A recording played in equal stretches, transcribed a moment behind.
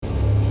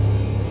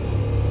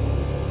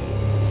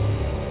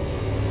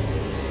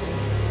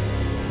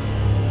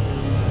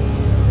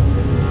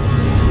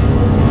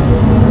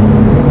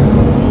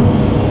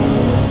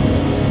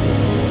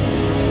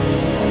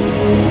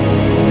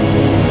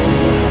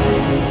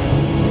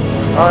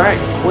All right,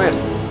 Quinn.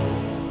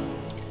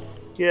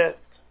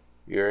 Yes.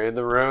 You're in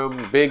the room.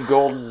 Big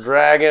golden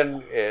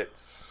dragon.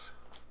 It's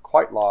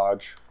quite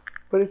large.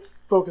 But it's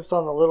focused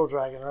on the little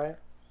dragon, right?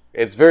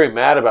 It's very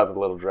mad about the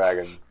little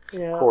dragon.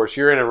 Yeah. Of course,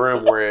 you're in a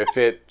room where if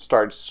it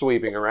starts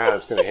sweeping around,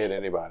 it's going to hit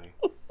anybody.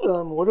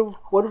 What do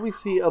we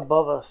see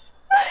above us?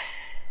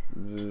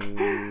 Are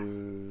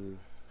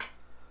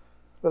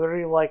there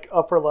any like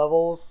upper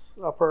levels,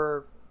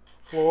 upper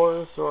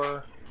floors,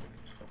 or?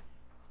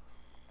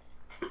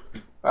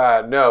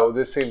 No,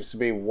 this seems to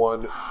be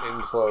one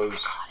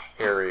enclosed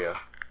area.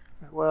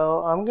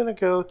 Well, I'm gonna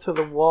go to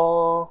the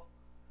wall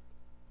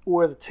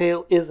where the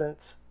tail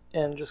isn't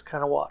and just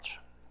kind of watch.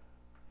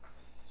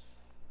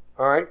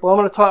 All right. Well, I'm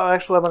gonna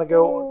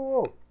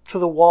go to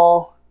the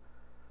wall.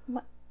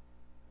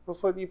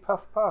 Let's let you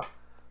puff.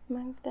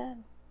 Mine's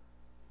dead.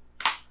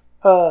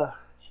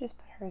 She just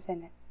put hers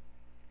in it.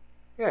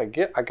 Yeah,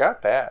 I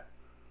got that.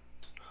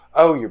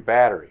 Oh, your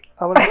battery.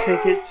 I'm gonna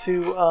take it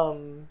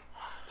to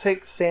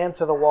take Sam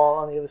to the wall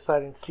on the other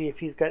side and see if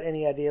he's got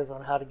any ideas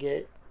on how to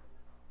get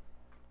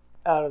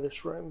out of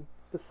this room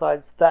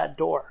besides that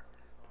door.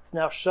 It's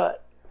now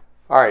shut.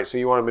 All right, so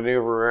you want to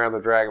maneuver around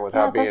the dragon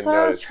without being that's what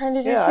noticed. I was trying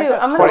to do Yeah, I too.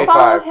 got I'm going to 25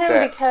 follow him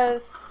checks.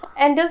 because...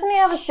 And doesn't he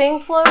have a thing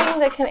floating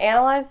that can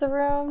analyze the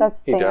room?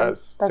 That's He Sam.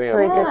 does. That's Sam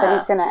where he does. said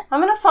he's gonna. I'm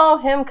going to follow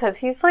him because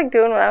he's like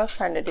doing what I was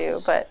trying to do,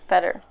 but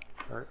better.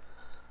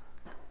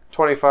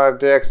 25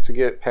 decks to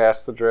get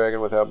past the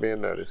dragon without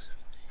being noticed.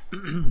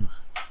 I'm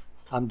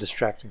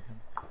distracting him.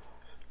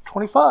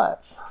 25.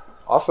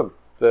 Awesome.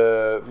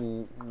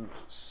 The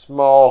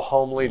small,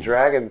 homely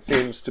dragon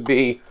seems to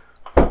be...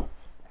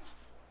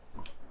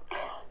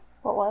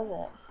 What was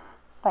it?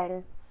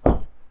 Spider.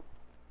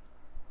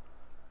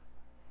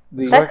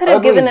 The That could have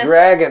ugly given us-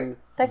 dragon...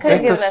 That could have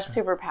Think given this- us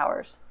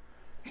superpowers.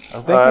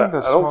 I'm thinking I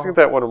the don't small, think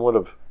that one would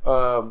have.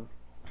 I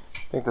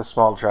think the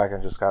small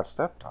dragon just got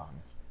stepped on.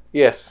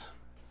 Yes.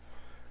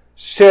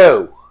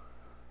 So,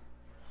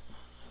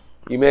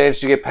 you managed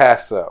to get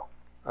past, though.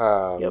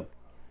 Yep.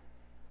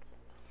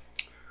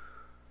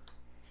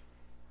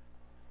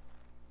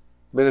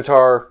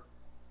 Minotaur,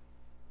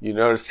 you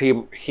notice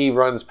he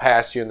runs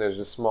past you, and there's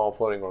a small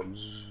floating orb.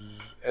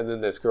 And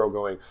then this girl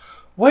going,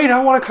 "Wait, I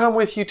want to come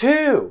with you,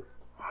 too!"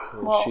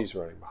 And Well- she's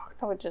running behind.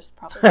 I would just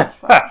probably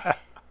just run.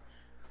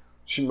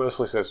 She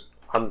mostly says,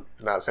 "I'm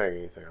not saying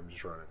anything, I'm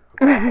just running."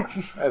 Okay.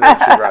 And then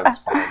she runs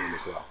behind him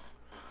as well.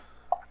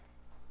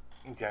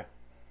 Okay.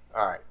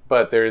 All right,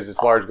 but there is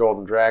this large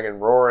golden dragon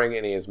roaring,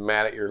 and he is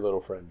mad at your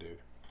little friend, dude,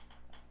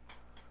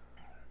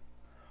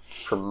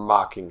 for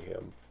mocking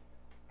him.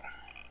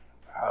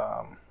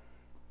 Are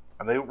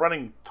they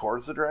running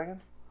towards the dragon?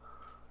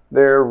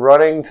 They're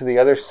running to the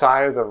other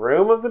side of the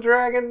room of the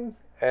dragon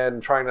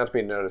and trying not to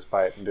be noticed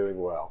by it and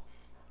doing well.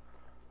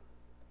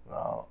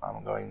 Well,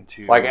 I'm going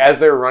to... Like, as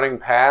they're running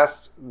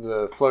past,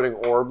 the floating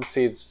orb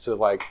seems to,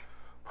 like,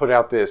 put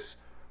out this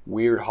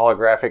weird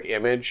holographic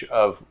image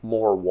of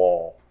more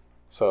wall.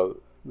 So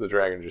the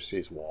dragon just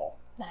sees wall.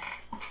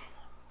 Nice.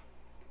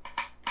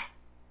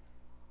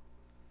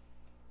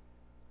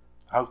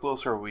 How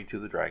close are we to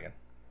the dragon?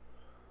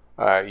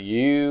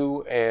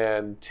 You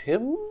and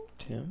Tim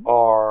Tim?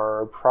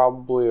 are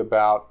probably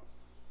about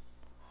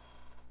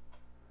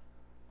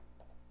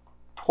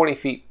 20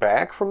 feet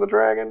back from the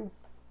dragon.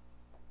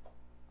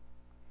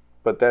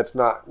 But that's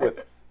not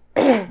with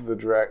the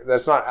dragon.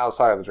 That's not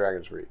outside of the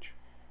dragon's reach.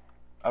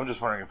 I'm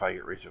just wondering if I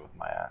could reach it with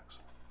my axe.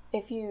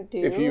 If you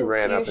do, If you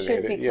ran up and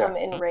should hit it, become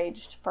yeah.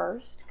 enraged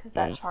first, because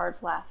that charge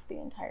lasts the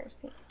entire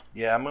scene.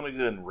 Yeah, I'm going to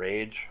go and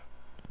rage.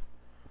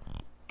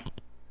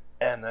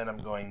 And then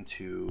I'm going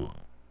to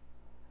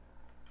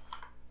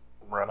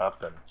run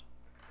up and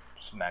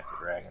smack the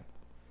dragon.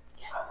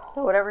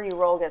 So whatever you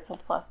roll gets a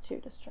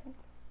 +2 to strength.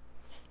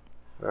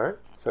 Alright,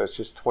 so it's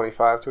just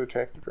 25 to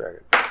attack the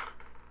dragon.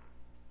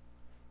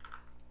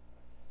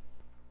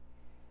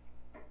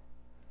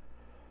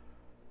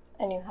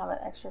 And you have an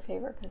extra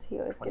favor because he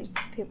always gives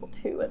people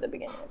 2 at the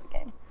beginning of the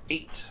game.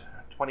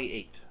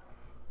 28.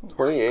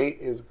 28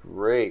 is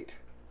great.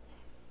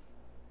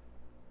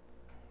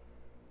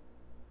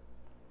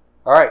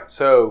 Alright,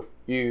 so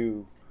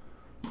you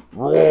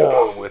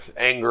roar with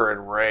anger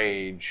and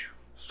rage.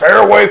 Stay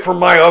away from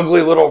my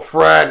ugly little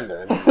friend!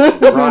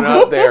 And run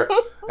up there,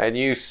 and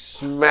you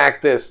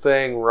smack this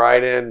thing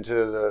right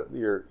into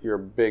your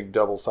big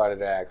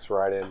double-sided axe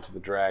right into the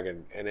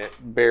dragon, and it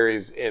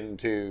buries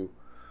into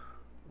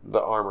the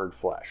armored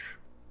flesh.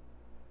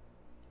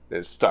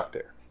 It's stuck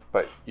there,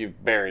 but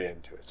you've buried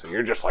into it, so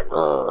you're just like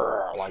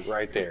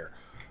right there,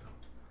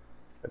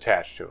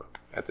 attached to him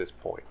at this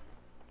point.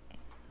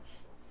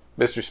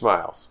 Mr.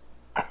 Smiles.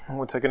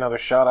 We'll take another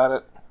shot at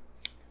it.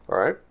 All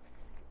right.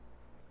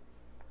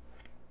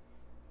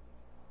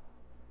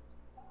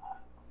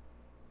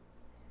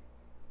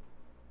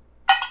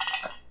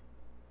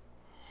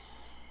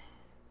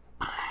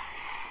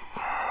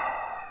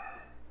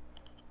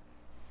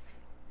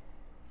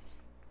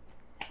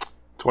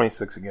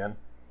 $26 again.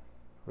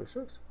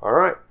 26. All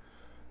right.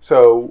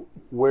 So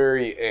where are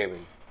you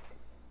aiming?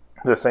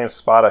 The same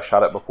spot I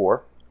shot at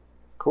before.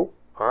 Cool.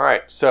 All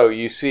right. So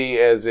you see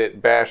as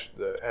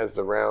as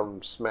the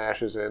round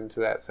smashes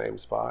into that same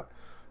spot,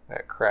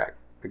 that crack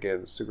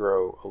begins to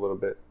grow a little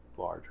bit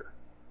larger.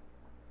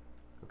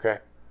 Okay.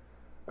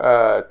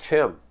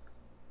 Tim,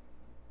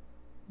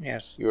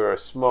 Yes. you're a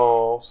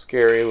small,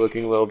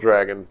 scary-looking little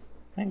dragon.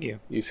 Thank you.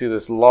 You see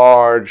this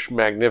large,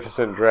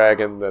 magnificent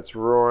dragon that's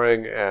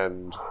roaring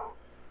and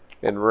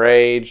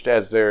enraged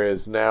as there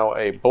is now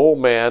a bull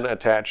man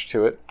attached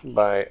to it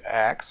by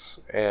axe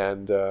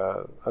and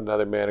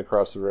another man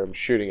across the room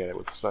shooting at it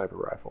with a sniper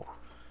rifle.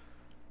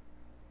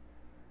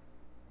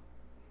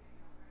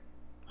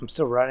 I'm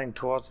still running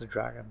towards the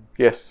dragon.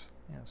 Yes.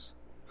 Yes.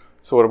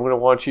 So what I'm going to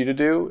want you to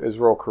do is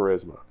roll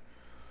charisma.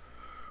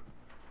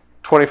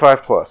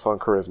 25 plus on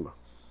charisma.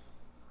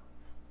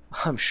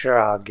 I'm sure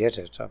I'll get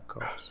it, of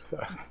course.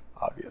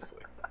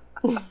 Obviously.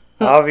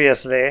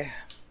 Obviously.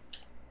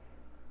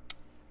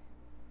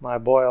 My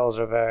boils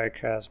are very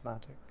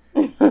charismatic.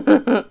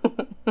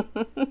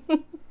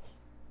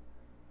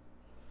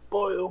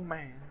 Boil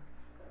man.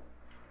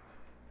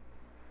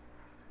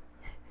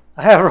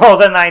 I have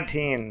rolled a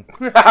 19.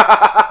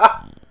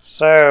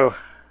 So,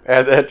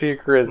 Add that to your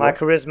charisma. my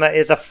charisma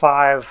is a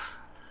 5.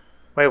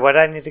 Wait, what do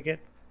I need to get?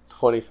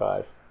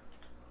 25.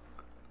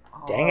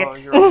 Dang it.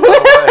 You're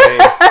away.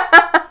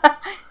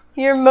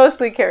 You're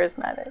mostly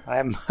charismatic. I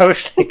am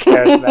mostly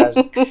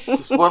charismatic.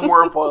 Just one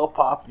more boil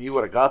pop, and you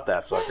would have got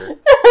that sucker. All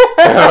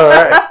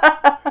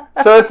right.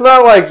 So it's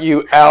not like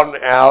you out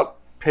and out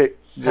I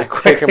just pick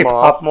quickly him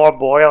pop off. more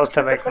boils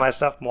to make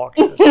myself more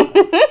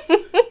charismatic.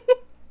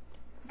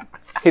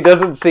 He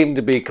doesn't seem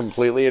to be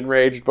completely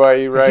enraged by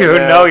you right You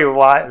now. know you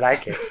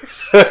like it.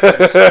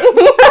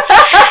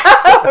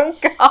 Oh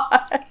God.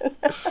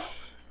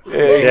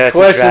 Yeah, he Dirty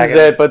questions dragon.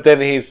 it, but then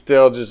he's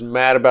still just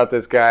mad about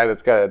this guy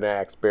that's got an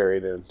axe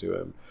buried into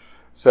him.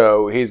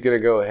 So he's going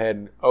to go ahead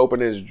and open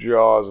his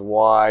jaws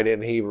wide,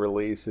 and he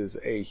releases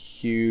a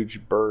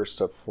huge burst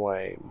of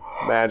flame.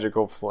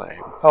 Magical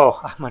flame. Oh,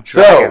 I'm a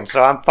dragon,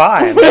 so I'm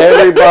fine.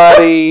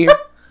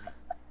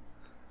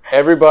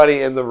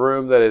 Everybody in the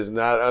room that is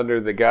not under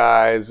the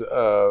guise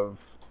of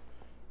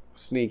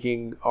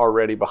sneaking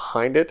already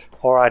behind it,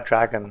 Or a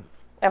dragon.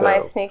 Am I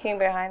So- sneaking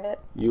behind it?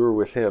 you were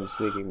with him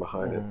sneaking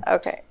behind it.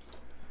 Okay.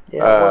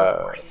 Yeah,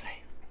 Uh,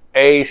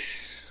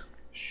 Ace,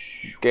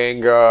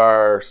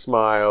 Gengar,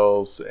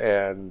 Smiles,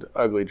 and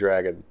Ugly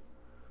Dragon.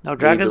 No Need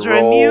dragons to are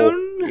roll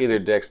immune? Either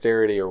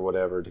dexterity or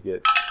whatever to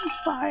get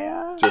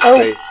Fire. just Oh,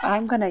 straight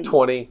I'm gonna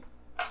 20.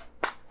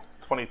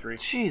 23.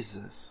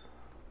 Jesus.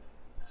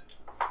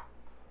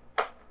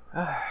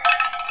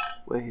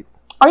 Wait.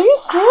 Are you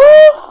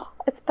serious?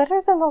 It's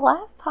better than the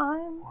last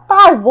time.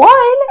 By 1?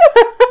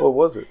 What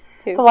was it?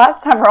 The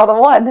last time I rolled a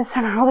 1, this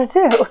time I rolled a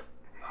 2.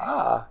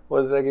 Ah,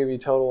 what does that give you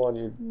total on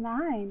your...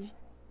 9.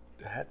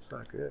 That's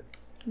not good.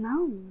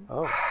 No.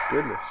 Oh,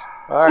 goodness.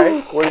 All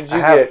right, what did I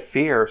you have get?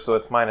 fear, so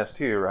it's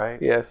 -2,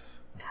 right? Yes.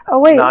 Oh,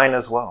 wait. 9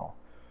 as well.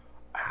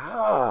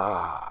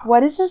 Ah.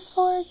 What is this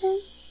for again?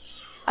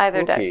 Either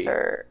Okay. Dex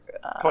or.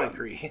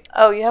 23.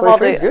 Oh, you have all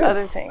 23 is the good.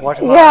 other things.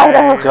 What Yeah, I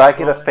know. Do I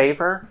get a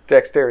favor?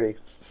 Dexterity.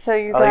 So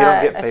you Oh, got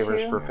you don't get a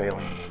favors 2? for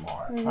failing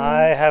anymore.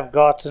 I have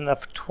gotten a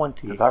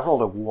 20. Because I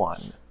rolled a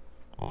 1.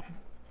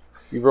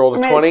 You rolled I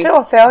a mean, 20? it's still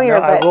a failure,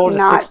 No, I but rolled a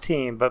not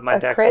 16, but my a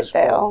dex crit is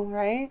fail, 4.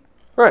 right?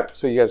 Right,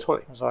 so you got a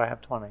 20. So I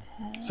have 20.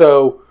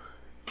 So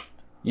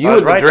you I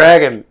was and the right.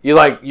 dragon, you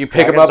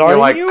pick him Dragons up and you're are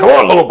like, immune. come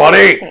on, little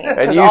buddy. 16, And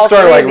because you all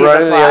start three like of these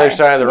running to the other apply.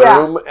 side of the Yeah.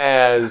 room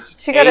as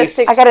She got a Ace,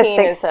 16 I got a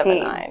instead of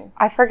 16. 9.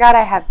 I forgot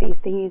I have these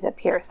thingies up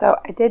here, so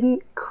I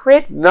didn't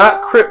crit.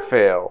 not crit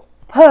fail.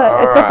 Put. It's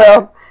Alright. a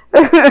fail.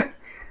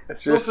 I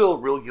still Just- feel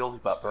real guilty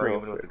about throwing Still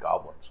him in with the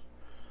goblins.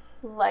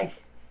 Like,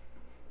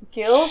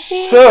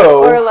 guilty?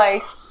 So- Or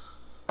like.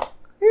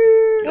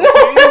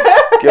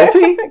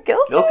 Guilty?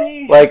 Guilty?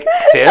 Guilty? Like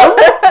Tim?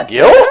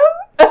 Guilt?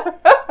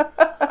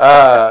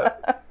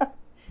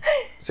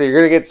 So you're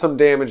going to get some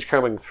damage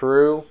coming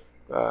through,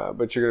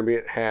 but you're going to be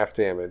at half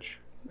damage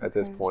at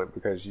this point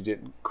because you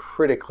didn't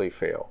critically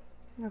fail.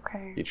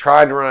 Okay. You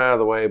tried to run out of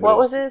the way, but What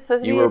was it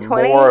supposed to you be? were A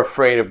 20? more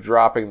afraid of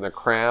dropping the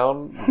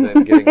crown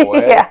than getting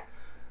away. Yeah.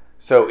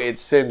 So it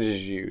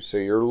singes you. So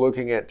you're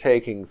looking at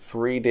taking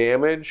 3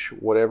 damage.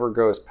 Whatever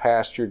goes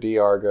past your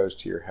DR goes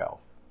to your health.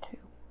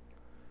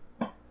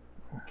 2.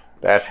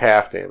 That's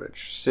half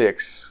damage.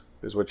 6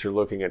 is what you're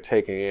looking at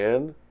taking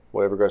in.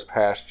 Whatever goes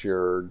past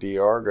your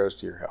DR goes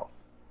to your health.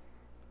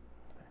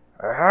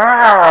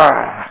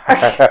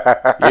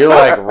 You're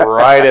like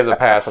right in the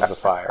path of the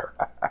fire.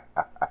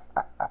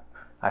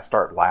 I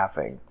start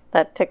laughing.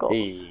 That tickles.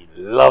 He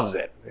loves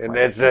it. And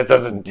it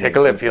doesn't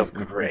tickle, it feels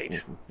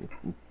great.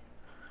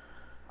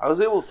 I was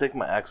able to take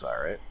my axe out,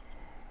 right?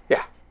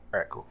 Yeah.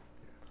 Alright, cool.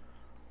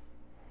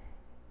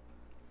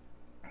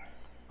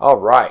 All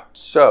right.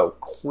 So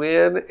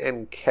Quinn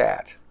and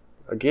Cat.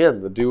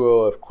 Again, the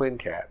duo of Quinn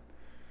Cat.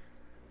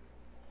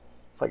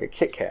 It's like a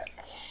Kit Kat.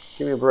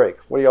 Give me a break.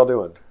 What are y'all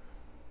doing?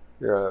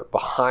 You're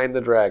behind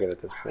the dragon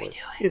at this point.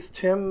 Is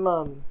Tim,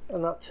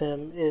 not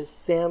Tim, is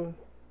Sam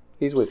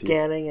He's with you.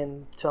 scanning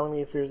and telling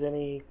me if there's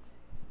any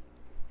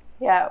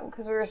Yeah,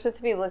 because we were supposed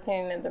to be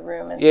looking at the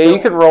room. And Yeah, you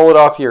can roll it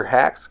off your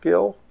hack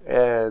skill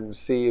and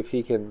see if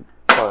he can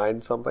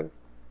find something.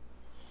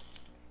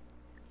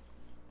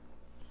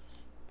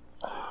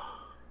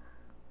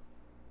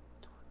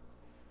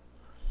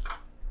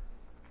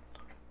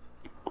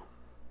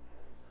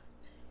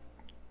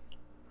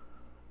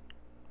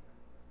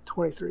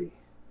 $23.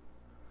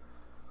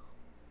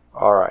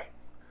 All right.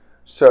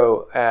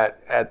 So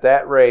at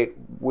that rate,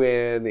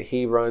 when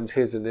he runs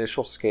his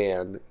initial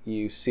scan,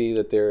 you see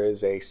that there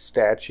is a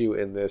statue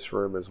in this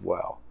room as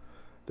well.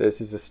 This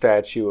is a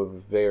statue of a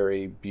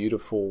very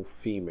beautiful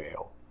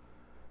female.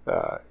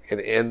 And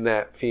in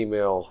that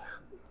female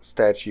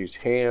statue's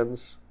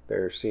hands,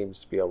 there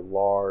seems to be a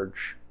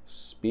large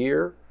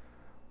spear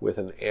with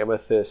an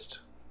amethyst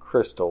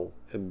crystal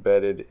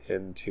embedded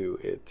into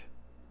it,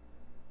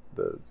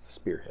 the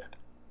spearhead.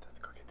 Let's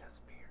go get that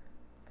spear.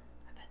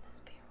 I bet the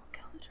spear will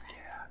kill the dragon.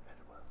 Yeah, I bet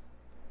it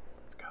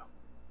will. Let's go.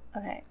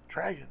 Okay.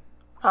 Dragon.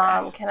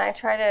 Can I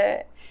try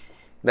to...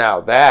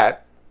 Now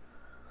that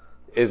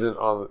isn't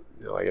on,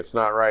 like, it's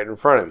not right in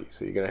front of you,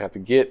 so you're going to have to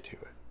get to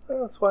it.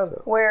 Oh, that's fine.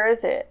 Where is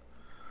it?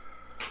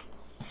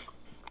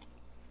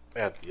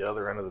 At the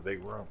other end of the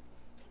big room.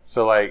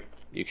 So, like,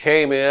 you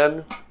came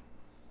in.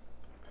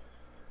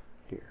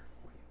 Here,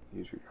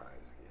 use your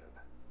eyes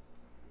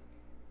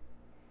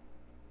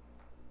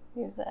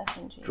again. Use the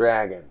SMG.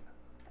 Dragon.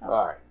 Oh.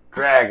 All right,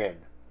 dragon.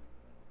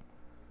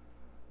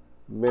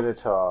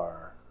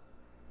 Minotaur.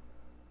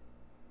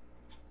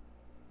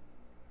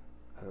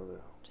 I don't know.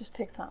 Just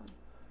pick something.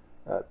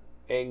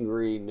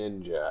 Angry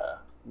ninja.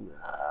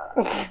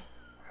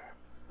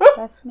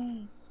 That's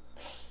me.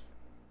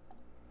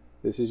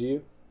 This is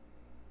you?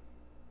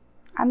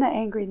 I'm the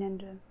angry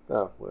ninja.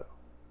 Oh, well,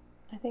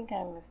 I think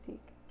I'm Mystique.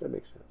 that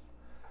makes sense.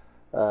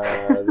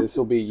 This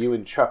will be you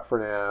and Chuck for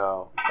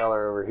now.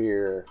 Eller over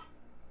here.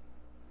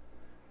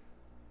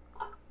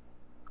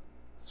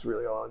 That's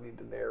really all I need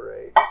to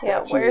narrate.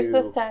 Yeah, where's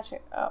the Statue.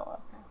 statue? Oh,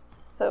 okay.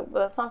 So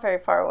well, that's not very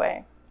far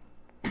away.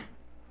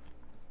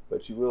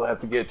 But you will have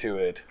to get to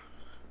it.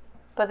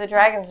 But the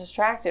dragon's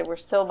distracted. We're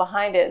still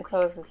behind it, and so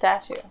is the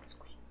statue.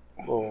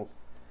 Well,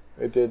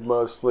 it did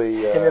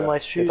mostly. And then my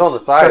shoes It's on the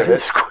side of started to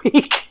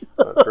it, squeak.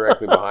 not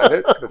directly behind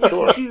it, but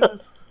sure.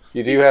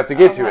 You do have to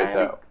get to it Okay.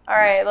 though, All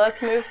right,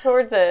 let's move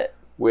towards it.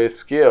 with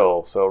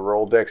skill. So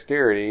roll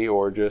dexterity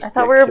or just. I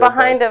thought we were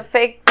behind a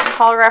fake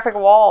holographic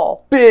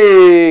wall.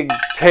 big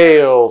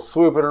tail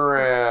swooping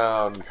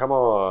around. Come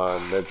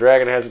on, the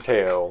dragon has a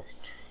tail.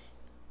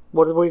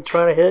 What are we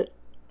trying to hit?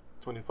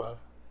 25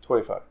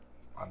 25.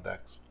 on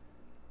dex.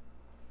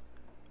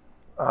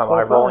 Am I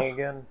 25. rolling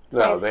again?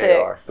 No, they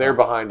 26. are. They're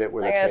behind it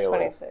where the I got tail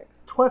is. 26.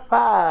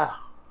 25.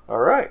 All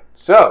right.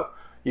 So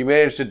you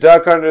manage to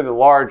duck under the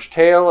large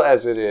tail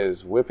as it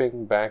is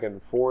whipping back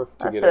and forth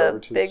to That's get a over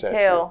to the big statue.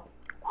 tail.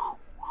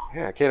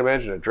 Yeah, I can't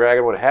imagine a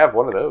dragon would have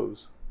one of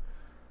those.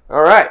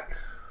 All right.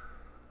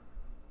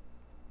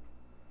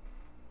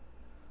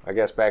 I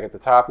guess back at the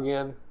top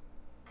again.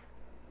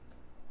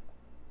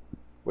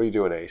 What are you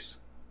doing, Ace?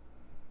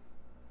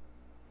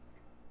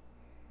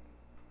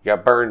 You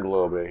got burned a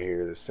little bit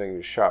here. This thing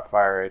just shot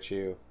fire at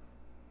you.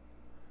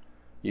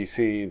 You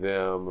see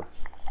them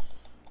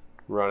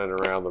running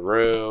around the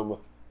room.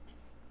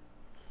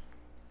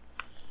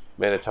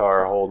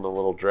 Minotaur holding a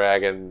little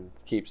dragon,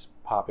 keeps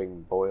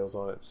popping boils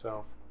on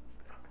itself.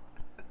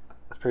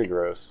 It's pretty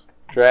gross.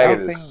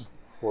 Dragon is helping.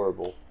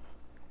 horrible.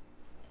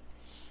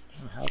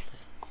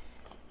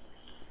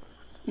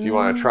 Do you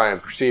want to try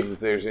and perceive if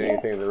there's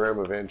anything in the room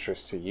of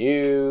interest to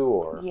you,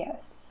 or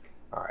Yes.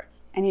 all right,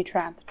 Any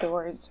trap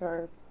doors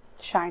or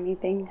shiny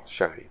things?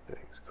 shiny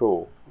things?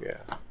 Cool. Yeah.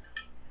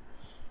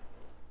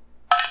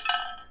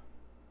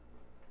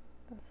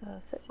 That's a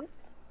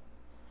 6.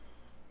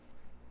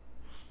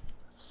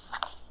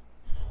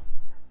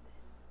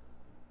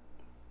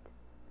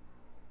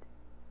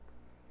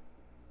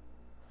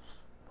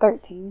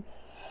 $13.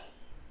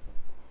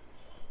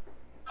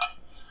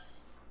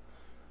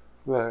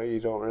 No, you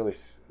don't really.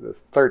 There's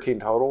 13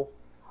 total.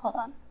 Hold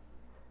on.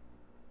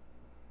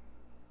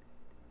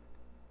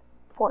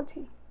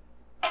 14.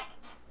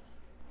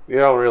 You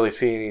don't really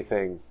see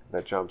anything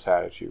that jumps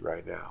out at you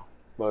right now.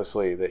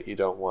 Mostly that you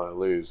don't want to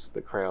lose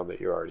the crown that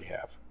you already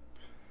have.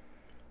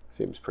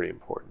 Seems pretty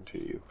important to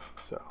you.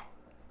 So,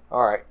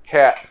 all right,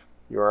 Cat,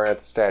 you are at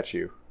the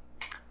statue.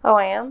 Oh,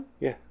 I am?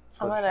 Yeah.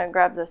 I'm going to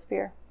grab the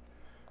spear.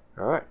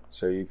 All right,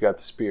 so you've got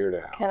the spear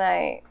now. Can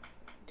I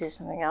do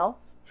something else?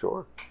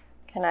 Sure.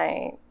 Can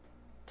I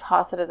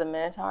toss it at the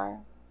Minotaur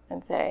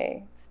and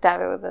say,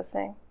 stab it with this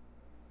thing?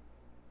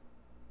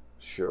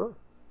 Sure.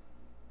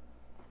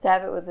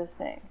 Stab it with this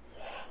thing.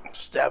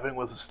 Stabbing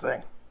with this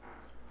thing.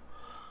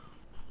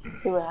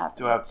 See what happens.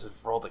 Do I have to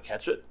roll to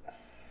catch it?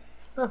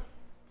 Alright.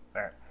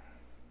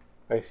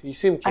 Hey, you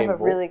seem I have a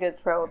capable. really good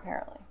throw,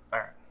 apparently.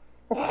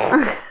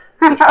 Alright.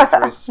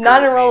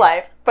 Not in real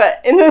life,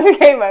 but in this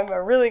game, I'm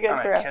a really good And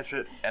I throw. catch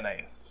it and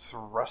I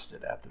thrust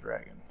it at the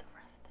dragon.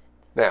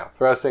 Now,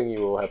 thrusting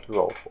you will have to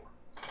roll for.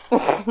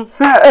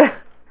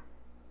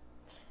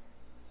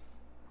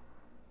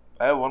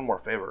 I have one more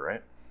favor,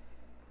 right?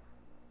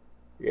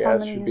 Yeah, How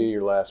this should many? be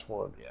your last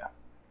one. Yeah.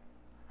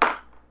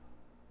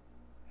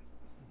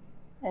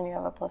 And you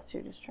have a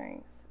 +2 to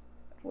strength,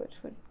 which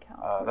would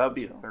count. That would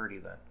be a 30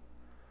 then.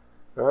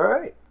 All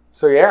right.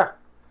 So yeah,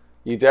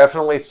 you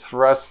definitely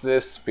thrust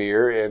this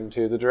spear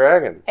into the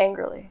dragon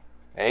Angrily.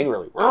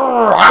 angrily. Ragefully.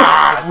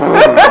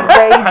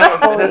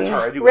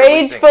 I do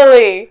everything.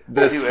 Ragefully.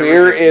 The do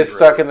spear everything is you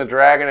stuck wrote. in the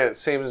dragon, and it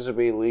seems to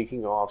be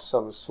leaking off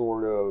some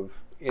sort of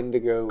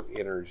indigo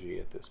energy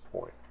at this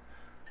point.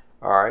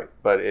 All right,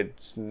 but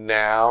it's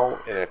now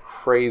in a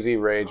crazy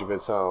rage of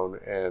its own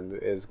and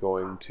is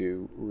going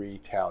to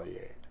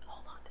retaliate.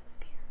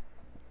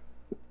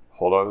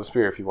 Hold on to the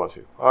spear if you want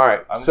to. All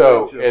right, I'm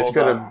so going to it's hold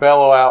going to on.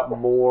 bellow out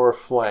more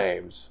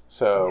flames.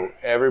 So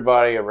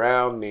everybody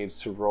around needs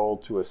to roll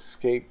to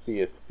escape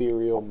the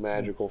ethereal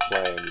magical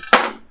flames.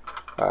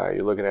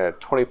 You're looking at a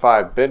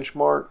 25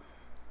 benchmark.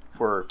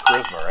 For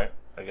charisma, right?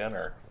 Again,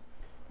 or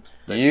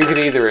You can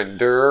either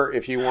endure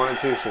if you wanted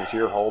to, since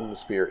you're holding the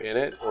spear in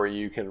it, or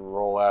you can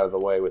roll out of the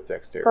way with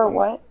dexterity. For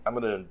what? I'm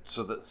gonna.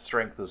 So the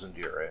strength is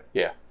endure, right?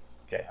 Yeah.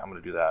 Okay, I'm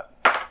gonna do that.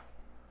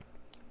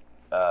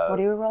 What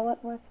do you roll it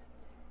with?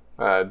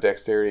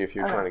 Dexterity if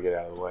you're Okay. trying to get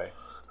out of the way.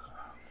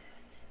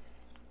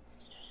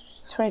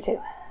 22.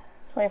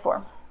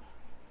 24.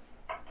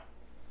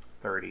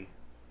 30.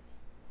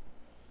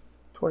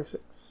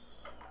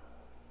 26.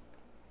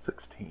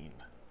 16.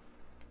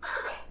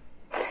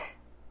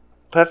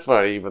 That's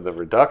not even the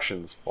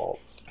reduction's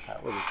fault.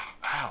 That was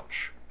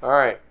ouch. All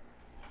right,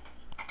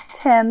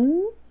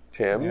 Tim.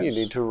 Tim, you Yes.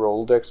 need to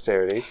roll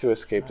dexterity to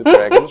escape the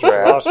dragon's I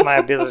wrath. lost my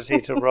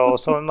ability to roll.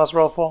 Someone must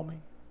roll for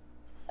me.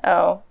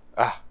 Oh.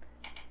 Ah.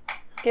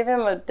 Give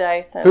him a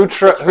dice and Who's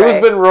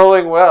been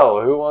rolling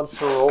well? Who wants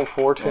to roll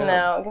for Tim?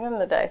 No, give him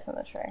the dice in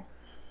the tray.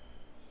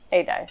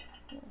 A dice.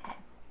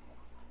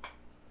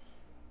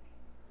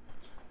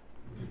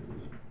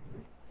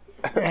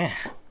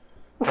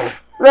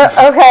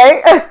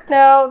 Okay.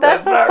 No,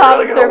 that's not soft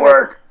really gonna service.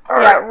 work.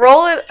 Yeah,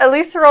 roll it. At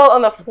least roll it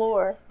on the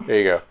floor. There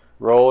you go.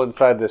 Roll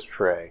inside this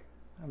tray.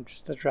 I'm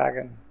just a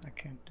dragon. I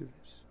can't do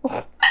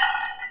this.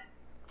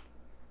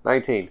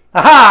 19.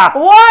 Aha!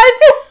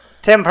 What?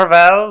 Tim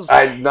prevails.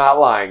 I'm not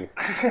lying.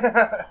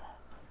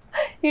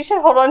 You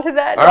should hold on to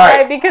that All die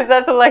right. because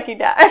that's a lucky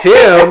die.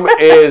 Tim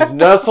is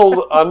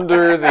nestled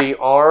under the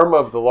arm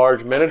of the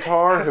large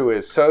minotaur, who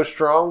is so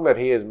strong that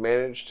he has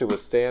managed to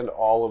withstand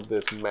all of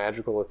this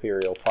magical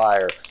ethereal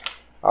fire.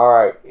 All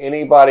right,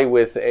 anybody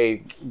with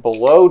a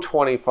below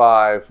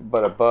 25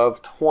 but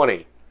above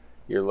 20,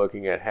 you're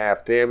looking at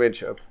half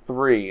damage of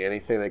 3.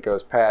 Anything that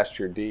goes past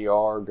your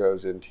DR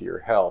goes into your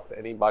health.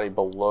 Anybody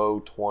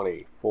below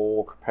 20,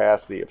 full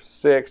capacity of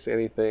 6.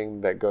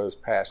 Anything that goes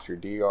past your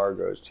DR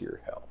goes to your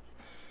health.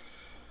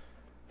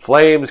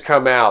 Flames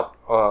come out.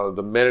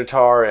 The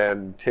Minotaur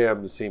and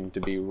Tim seem to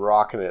be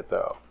rocking it,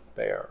 though.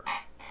 They are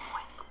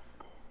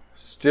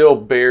still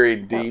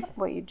buried Is that deep.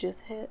 what you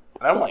just hit?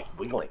 I'm like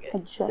wiggling it.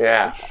 Adjust.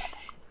 Yeah.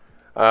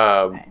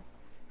 Okay.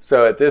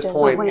 So at this There's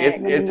point, no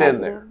it's negatives.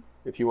 in there.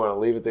 If you want to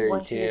leave it there,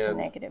 Once you you get to can.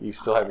 negative You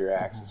still have your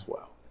axe as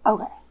well.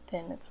 Okay.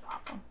 Then it's a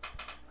problem.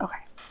 Okay.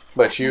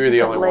 But you were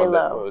the only Lay one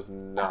that low. was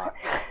not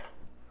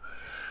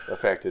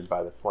affected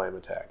by the flame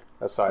attack,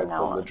 aside now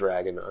from the on.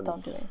 dragon.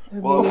 Don't do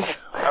anything. Well,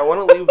 I want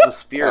to leave the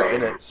spear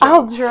in it. So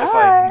I'll If I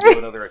try. can do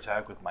another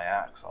attack with my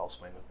axe, I'll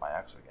swing with my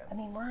axe I again.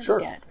 mean, we're Sure.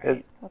 dead, right?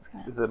 Is- What's gonna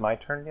happen? Is it my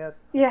turn yet?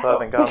 Yeah. So I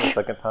haven't gone the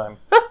second time.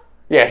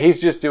 Yeah,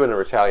 he's just doing a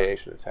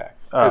retaliation attack.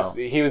 Because Oh.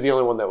 he was the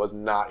only one that was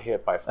not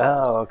hit by flames.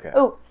 Oh, okay.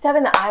 Oh, stab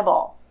in the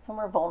eyeball.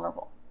 Somewhere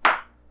vulnerable.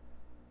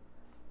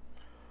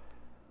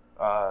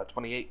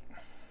 28.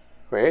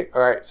 Wait,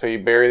 all right, so you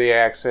bury the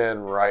axe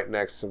in right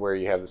next to where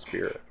you have the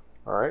spear.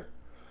 All right?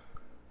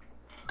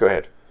 Go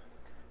ahead.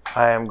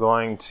 I am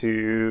going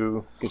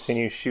to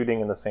continue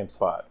shooting in the same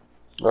spot.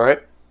 All right?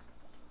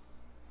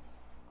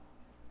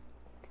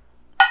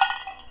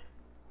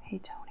 Hey,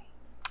 Tony.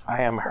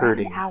 I am We're at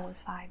hurting. an hour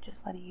 5,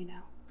 just letting you know.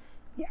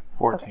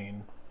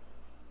 14.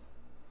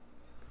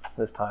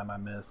 This time I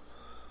miss.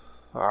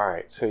 All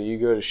right, so you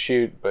go to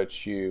shoot,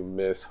 but you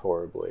miss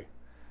horribly.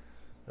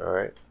 All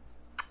right?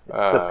 It's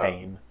the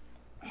pain.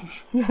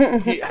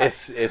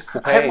 It's the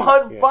pain. I'm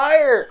on Yeah.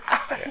 fire!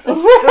 I'm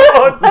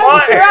still on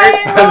fire!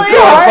 Trying I'm really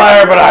still on hard.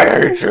 fire, but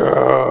I hate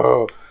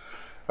you.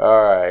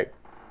 All right.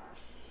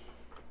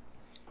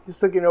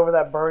 Just looking over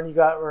that burn you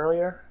got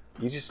earlier.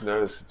 You just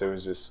noticed that there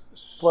was this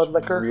Blood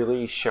liquor?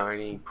 really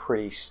shiny,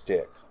 pretty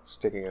stick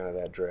sticking out of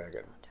that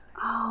dragon.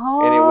 Oh.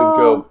 And it would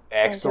go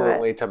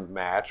excellently to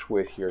match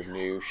with your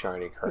new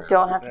shiny crown. You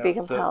don't have to be Yeah,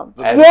 compelled.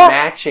 As Yeah.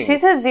 matching. She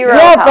says 0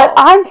 Yeah, health. but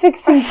I'm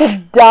fixing to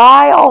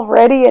die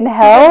already in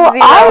hell.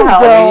 Zero I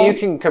health. I mean, you don't.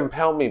 can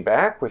compel me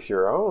back with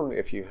your own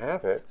if you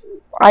have it.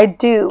 I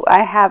do. I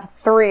have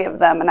 3 of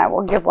them, and I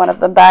will give one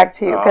of them back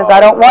to you because I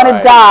don't All want to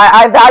right. die.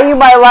 I value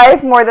my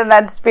life more than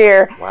that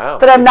spear. Wow.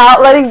 But I'm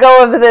not letting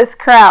go of this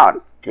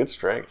crown. Good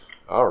strength.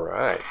 All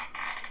right.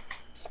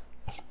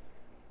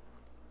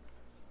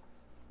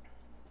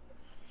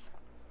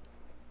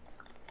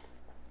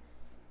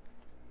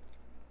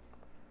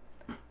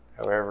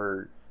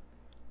 However,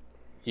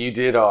 you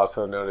did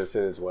also notice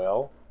it as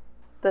well.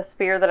 the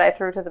spear that I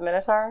threw to the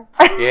Minotaur?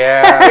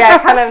 Yeah. Yeah, I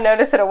kind of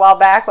noticed it a while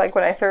back, like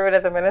when I threw it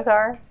at the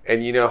Minotaur.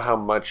 And you know how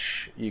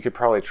much you could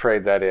probably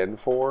trade that in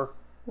for?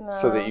 No.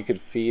 So that you could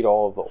feed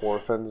all of the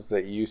orphans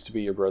that used to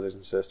be your brothers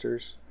and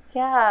sisters?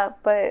 Yeah,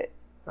 but...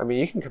 I mean,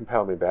 you can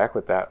compel me back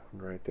with that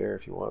one right there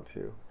if you want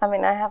to. I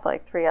mean, I have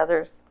like 3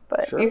 others,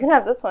 but Sure. you can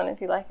have this one if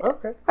you like it.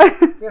 Okay.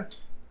 Yeah.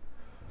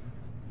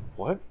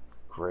 What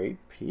great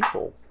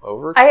people.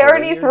 Over I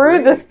already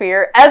threw the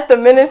spear at the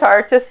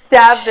Minotaur to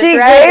stab the She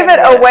dragon. gave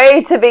it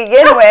away to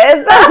begin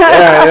with.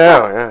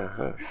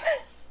 Yeah.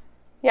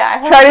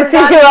 Yeah, I Try to see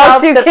who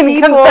else you can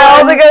compel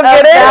to go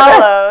get it.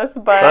 Gallows,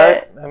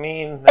 but I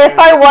mean, If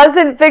I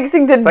wasn't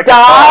fixing to Second die,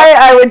 thought.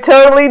 I would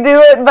totally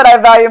do it, but I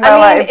value my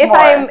life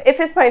more.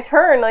 if it's my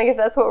turn, like if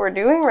that's what we're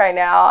doing right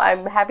now,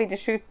 I'm happy to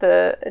shoot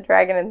the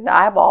dragon in the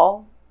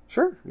eyeball.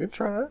 Sure, you can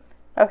try that.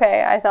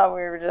 Okay, I thought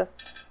we were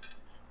just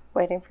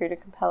waiting for you to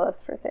compel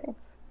us for things.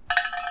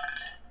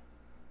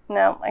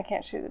 No, I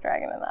can't shoot the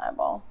dragon in the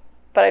eyeball,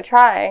 but I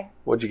try.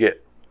 What'd you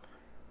get?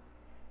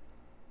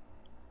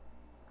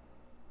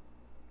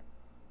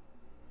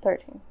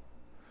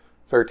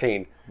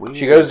 13.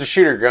 She goes to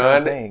shoot her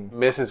gun, Something.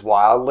 misses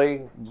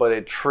wildly, but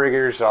it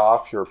triggers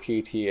off your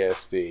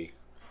PTSD.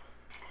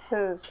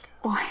 Who's?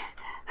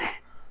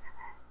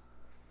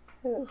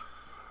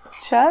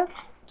 Chuck?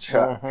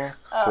 Chuck,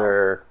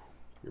 sir,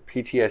 your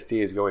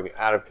PTSD is going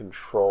out of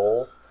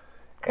control.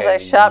 'Cause I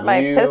shot my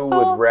you pistol?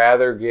 would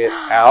rather get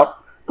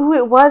out Ooh,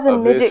 it was a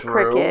Of this midget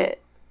room?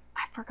 cricket.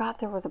 I forgot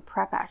there was a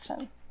prep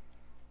action.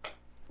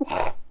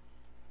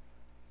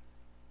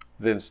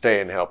 than stay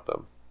and help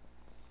them.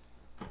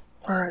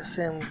 All right,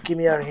 Sam, get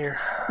me out of here.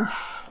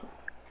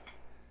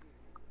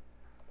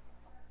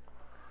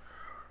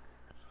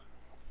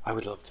 I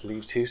would love to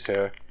leave too,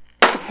 sir.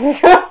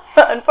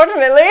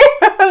 Unfortunately,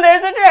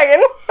 there's a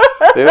dragon.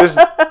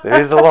 There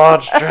is a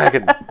large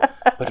dragon,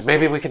 but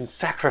maybe we can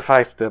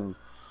sacrifice them.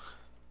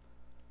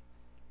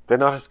 They're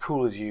not as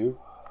cool as you.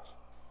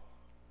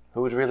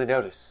 Who would really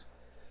notice?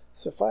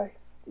 So if I,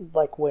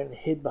 went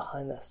hid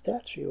behind that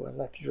statue and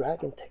let the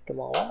dragon take them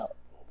all out,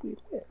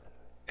 we'd win.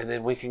 And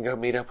then we can go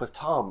meet up with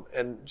Tom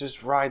and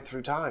just ride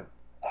through time.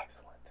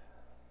 Excellent.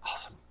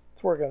 Awesome.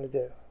 That's what we're going to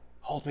do.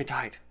 Hold me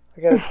tight.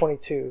 I got a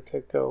 22 to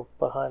go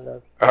behind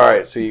the... All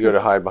right, so you go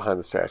to hide behind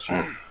the statue.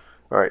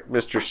 All right,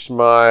 Mr.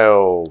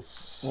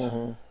 Smiles.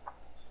 Mm-hmm.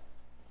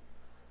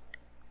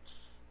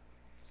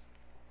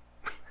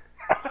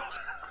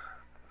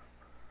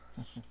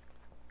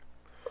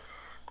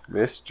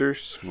 Mr.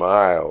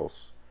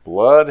 Smiles.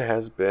 Blood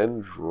has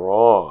been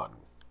drawn.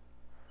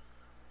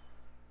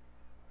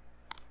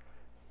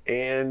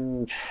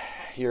 And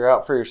you're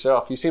out for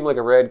yourself. You seem like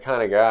a red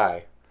kind of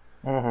guy.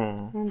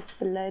 Mm-hmm. It's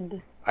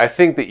blood. I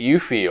think that you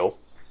feel,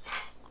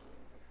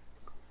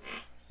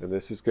 and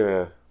this is going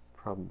to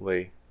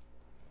probably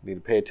need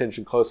to pay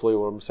attention closely to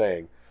what I'm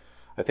saying.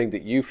 I think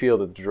that you feel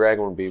that the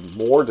dragon would be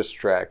more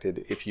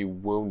distracted if you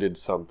wounded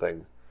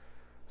something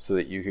so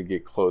that you could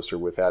get closer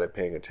without it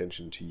paying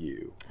attention to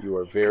you. You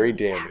are very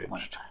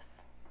damaged.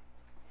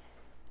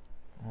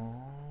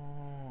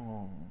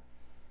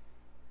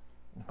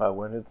 If I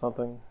wounded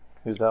something,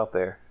 who's out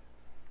there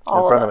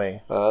All in front of of us.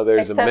 me?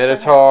 There's Except a for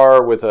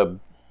minotaur with a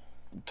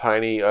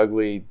tiny,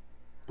 ugly,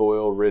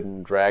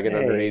 boil-ridden dragon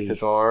underneath Hey.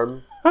 his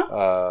arm.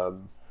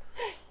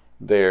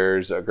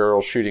 There's a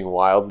girl shooting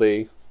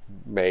wildly,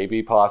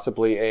 maybe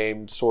possibly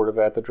aimed sort of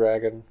at the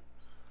dragon.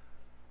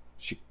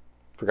 She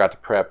forgot to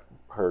prep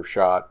her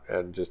shot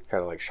and just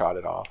kind of shot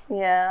it off.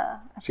 Yeah.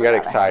 She got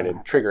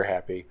excited, trigger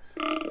happy.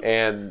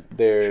 And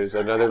there's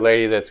another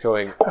lady that's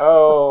going,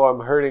 "Oh, I'm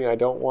hurting. I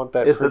don't want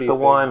that." Is it pretty the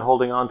thing." one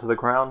holding on to the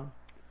crown?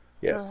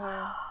 Yes.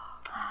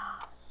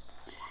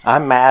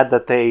 I'm mad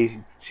that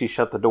she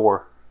shut the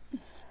door.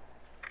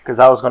 Because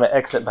I was going to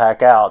exit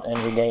back out and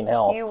regain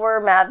health. You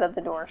were mad that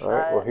the door shut. All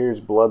right. Well, here's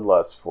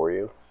bloodlust for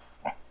you.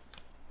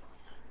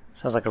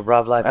 Sounds like a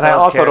Rob Liefeld And I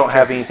also don't character.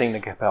 have anything to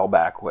compel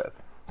back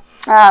with.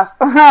 I'm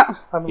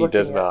He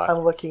does looking not. I'm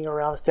looking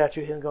around the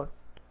statue and going,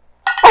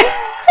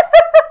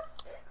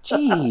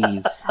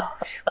 Jeez.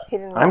 He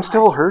didn't I'm know.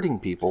 still hurting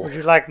people. Would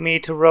you like me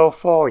to roll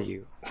for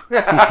you?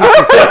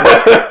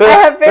 I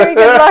have very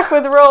good luck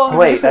with rolls.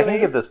 Wait, I recently. can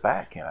give this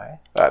back, can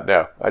I?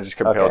 No, I just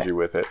compelled Okay. you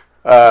with it.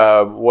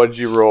 What did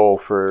you roll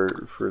for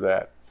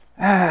that?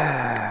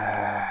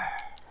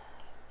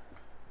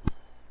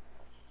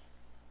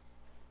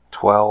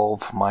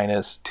 12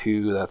 minus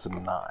 2, that's a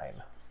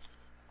 9.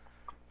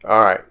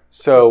 All right.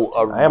 So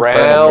a I am burning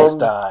this round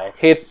die.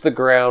 hits the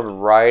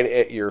ground right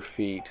at your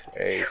feet,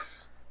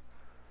 Ace.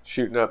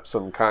 Shooting up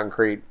some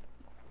concrete.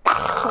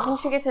 Doesn't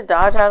she get to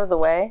dodge out of the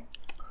way?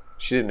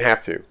 She didn't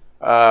have to.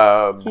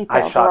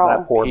 I shot that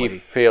He poorly.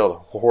 failed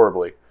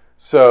horribly.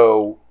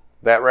 So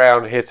that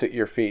round hits at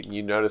your feet, and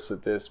you notice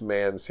that this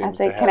man I seems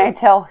say, to can have... I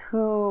tell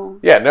who?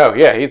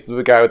 Yeah, he's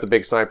the guy with the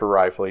big sniper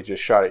rifle. He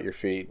just shot at your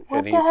feet,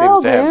 and he the seems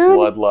hell, to have dude?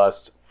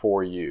 bloodlust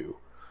for you.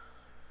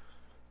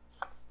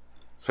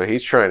 So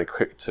he's trying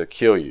to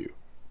kill you.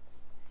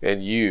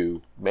 And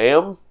you,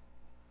 ma'am,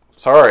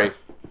 sorry,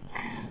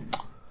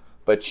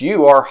 but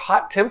you are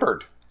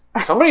hot-tempered.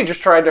 Somebody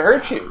just tried to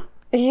hurt you.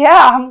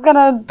 Yeah, I'm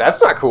gonna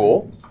That's not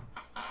cool.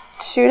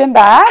 shoot him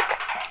back.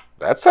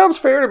 That sounds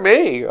fair to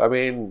me. I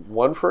mean,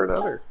 one for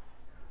another.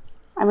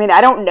 I mean,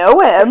 I don't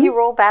know If you him.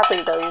 roll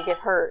badly, though, you get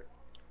hurt.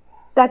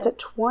 That's a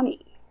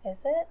 20. Is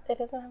it? It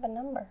doesn't have a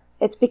number.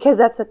 It's because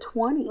that's a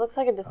 20. It looks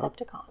like a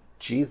Decepticon.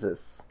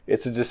 Jesus.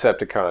 It's a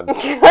Decepticon.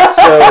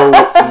 So,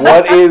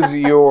 what is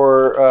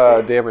your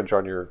damage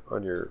on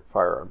your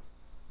firearm?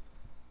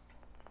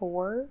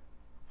 4.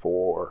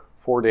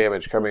 4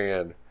 damage coming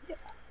in.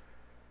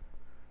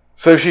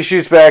 So she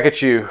shoots back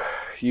at you.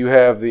 You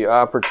have the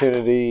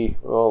opportunity.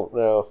 Well,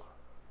 no.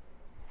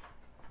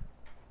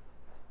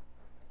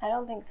 I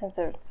don't think since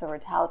it's a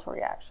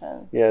retaliatory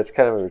action. Yeah, it's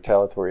kind of a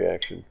retaliatory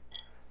action,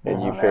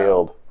 and you no.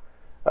 failed.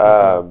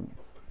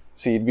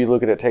 So you'd be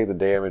looking at take the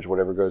damage,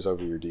 whatever goes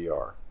over your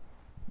DR.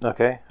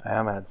 Okay, I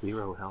am at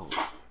 0 health.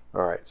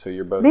 All right, so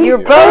you're both. You're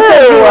at both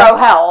zero. at 0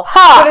 health.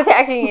 Quit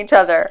attacking each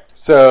other.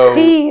 So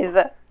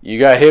Jeez. you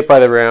got hit by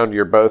the round.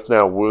 You're both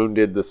now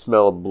wounded. The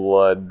smell of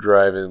blood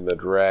driving the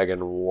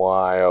dragon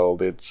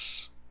wild.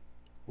 It's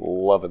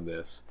loving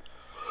this.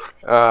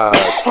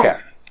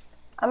 Cat.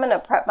 I'm going to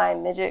prep my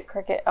midget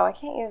cricket. Oh, I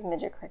can't use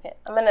midget cricket.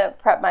 I'm going to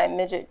prep my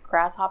midget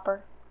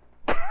grasshopper.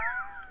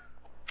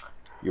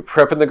 You're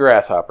prepping the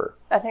grasshopper.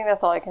 I think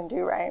that's all I can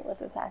do, right, with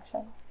this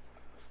action.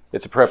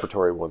 It's a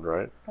preparatory one,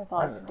 right? That's all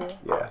I can do.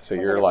 Yeah. So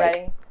Get you're it like.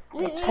 ready.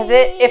 Because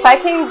if I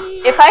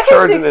can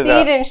Charging it up.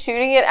 succeed in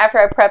shooting it after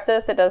I prep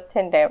this, it does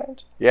 10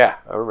 damage. Yeah,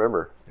 I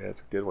remember. Yeah, it's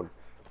a good one.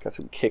 Got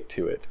some kick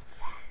to it.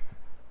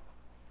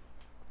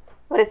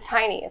 But it's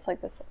tiny. It's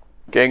like this.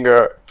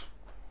 Gengar,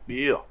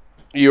 Yeah.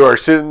 you are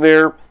sitting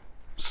there.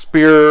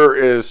 Spear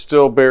is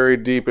still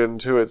buried deep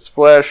into its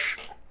flesh.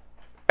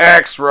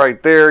 Axe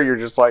right there. You're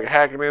just like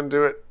hacking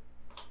into it.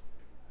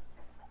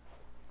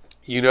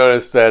 You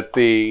notice that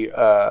the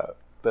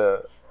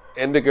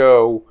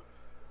indigo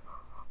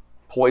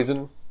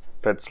poison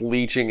that's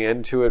leaching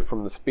into it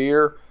from the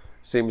spear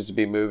seems to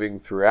be moving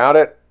throughout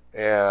it,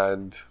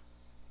 and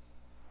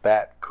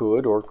that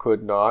could or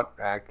could not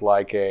act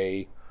like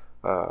a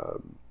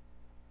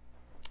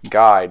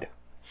guide.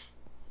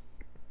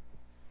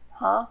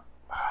 Huh?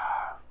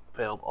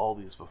 Failed all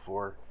these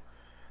before.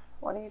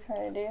 What are you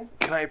trying to do?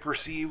 Can I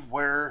perceive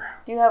where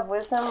Do you have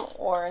wisdom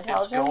or it's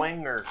intelligence?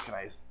 going, or can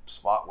I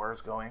spot where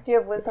it's going? Do you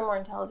have wisdom or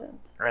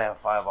intelligence? I have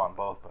 5 on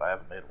both, but I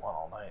haven't made one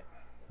all night.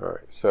 All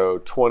right, so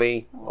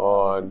 20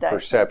 on dice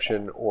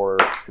perception or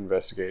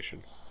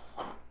investigation.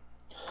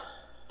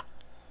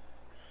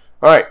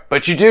 All right,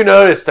 but you do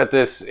notice that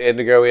this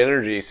indigo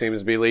energy seems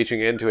to be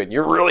leaching into it. And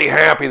you're really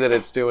happy that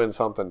it's doing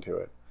something to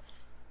it.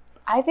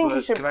 I think you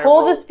But should can I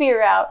pull the roll-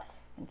 spear out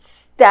and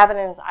stab it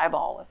in his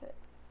eyeball with it.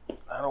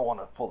 I don't want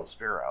to pull the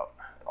spear out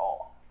at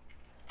all.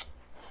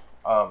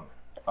 I'm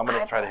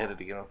gonna try to hit it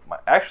again with my.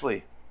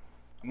 Actually,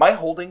 am I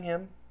holding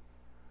him?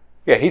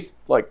 Yeah, he's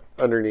like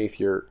underneath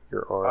your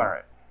arm. All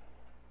right.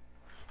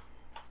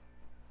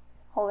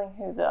 Holding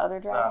who? The other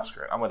dragon? That's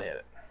great. I'm gonna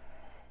hit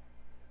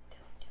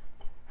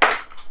it.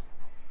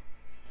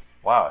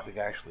 Wow, I think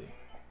I actually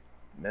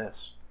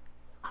missed.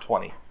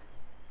 20.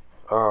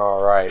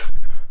 All right.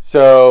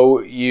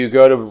 So you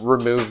go to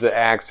remove the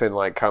axe and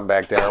like come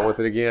back down with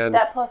it again.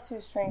 That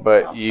 +2 strength.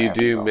 But helps you there.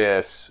 do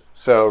miss.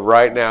 So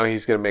right now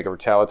he's going to make a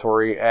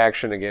retaliatory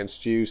action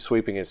against you,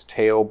 sweeping his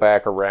tail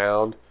back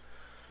around.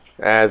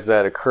 As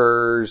that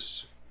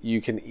occurs,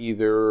 you can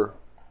either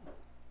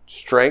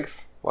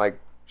strength, like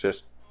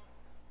just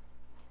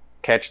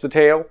catch the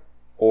tail,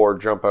 or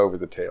jump over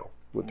the tail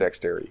with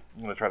dexterity.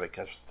 I'm gonna try to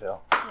catch the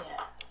tail.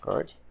 All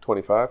right,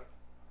 25.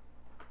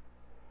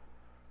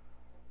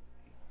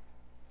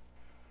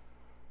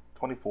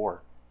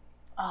 24.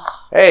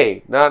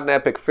 Hey, not an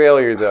epic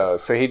failure though.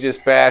 So he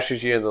just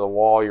bashes you into the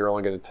wall. You're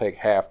only going to take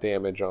half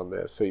damage on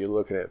this. So you're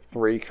looking at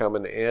 3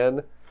 coming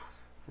in.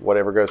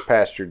 Whatever goes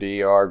past your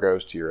DR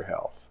goes to your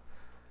health.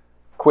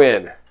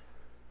 Quinn,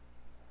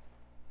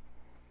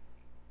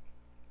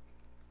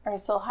 Are you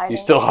still hiding? you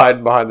still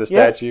hiding behind the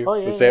Yeah. statue? Oh,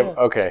 yeah, The same- yeah.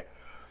 Okay.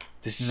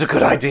 This is a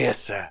good idea,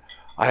 sir.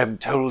 I am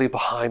totally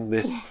behind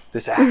this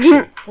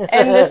action.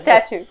 And the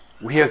statue.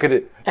 We are gonna,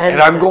 And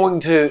and I'm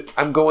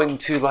statue. going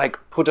to like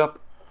put up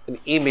an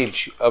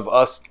image of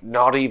us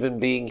not even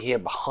being here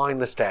behind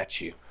the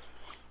statue,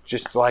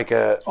 just like a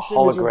Image of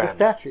the hologram.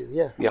 statue,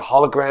 yeah. The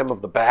hologram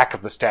of the back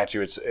of the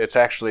statue. It's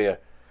actually a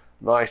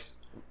nice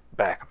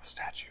back of the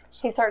statue.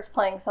 He starts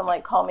playing some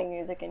like calming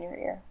music in your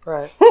ear.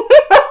 Right.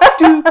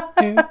 do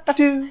do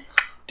do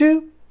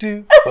do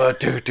do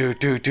do do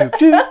do do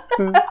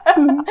do.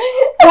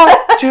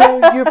 Watch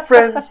your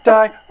friends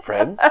die.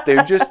 Friends,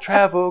 they're just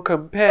travel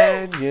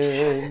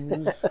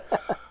companions.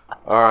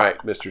 All right,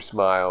 Mr.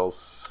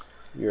 Smiles.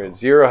 You're at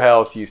 0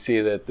 health. You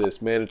see that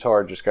this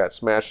Minotaur just got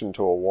smashed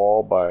into a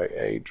wall by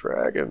a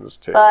dragon's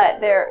tail.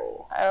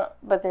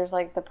 But there's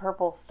like the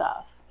purple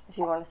stuff. If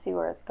you want to see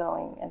where it's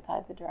going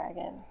inside the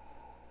dragon,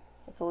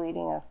 it's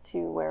leading us to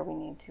where we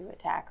need to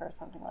attack or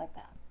something like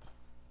that.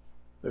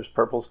 There's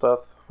purple stuff.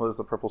 What is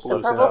the purple The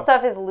stuff? purple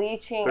stuff is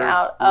leaching There's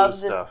out blue of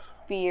the stuff.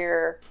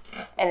 spear,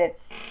 and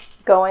it's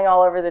going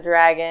all over the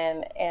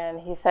dragon. And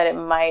he said it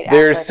might. act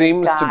There like a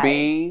seems to guide.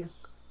 be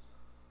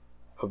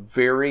a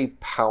very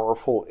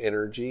powerful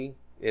energy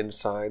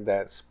inside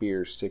that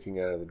spear sticking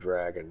out of the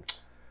dragon.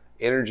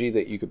 Energy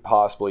that you could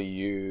possibly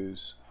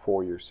use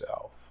for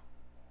yourself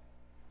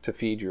to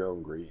feed your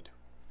own greed.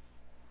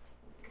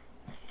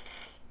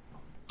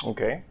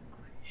 Okay.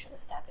 Should have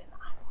stabbed it in the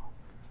eyeball.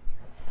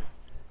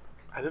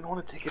 I didn't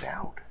want to take it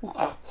out.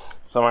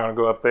 So am I going to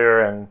go up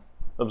there and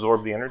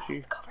absorb the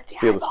energy? Covered the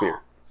Steal the eyeball. spear.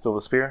 Still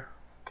the spear?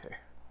 Okay.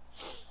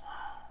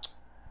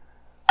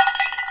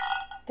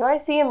 Do I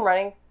see him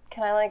running?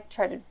 Can I like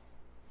try to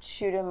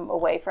shoot him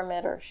away from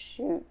it, or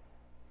shoot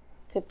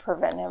to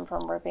prevent him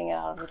from ripping it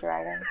out of the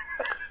dragon?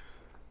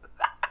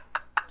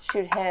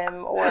 Shoot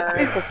him or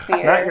the spear.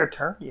 It's not your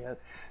turn yet.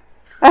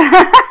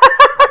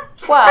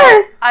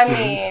 Well, I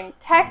mean,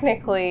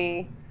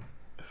 technically,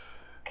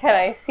 can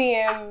I see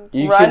him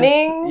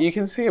running? You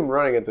can see him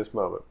running at this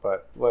moment,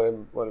 but let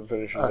him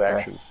finish his Okay.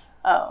 action.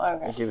 Oh, I'll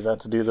okay. give you that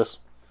to do this.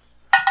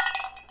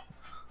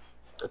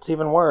 It's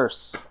even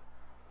worse.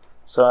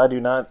 So I do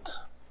not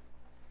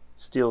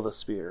steal the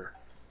spear.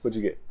 What'd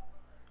you get?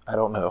 I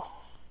don't know.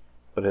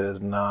 But it is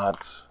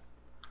not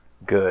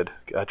good.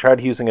 I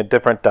tried using a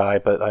different die,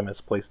 but I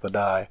misplaced the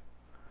die.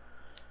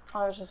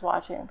 I was just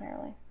watching,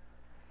 apparently.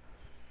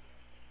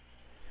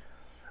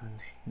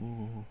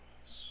 17.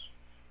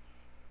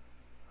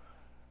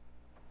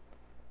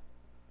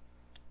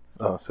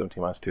 Oh,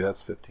 17 minus 2,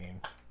 that's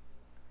 15.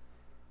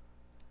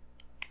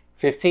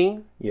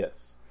 15?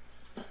 Yes.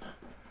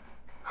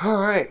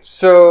 Alright,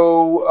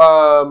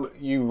 so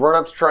you run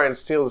up to try and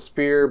steal the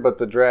spear, but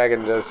the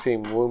dragon does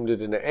seem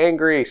wounded and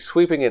angry,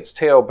 sweeping its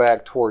tail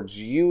back towards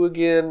you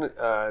again.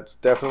 It's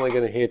definitely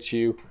going to hit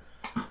you.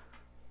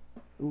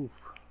 Oof.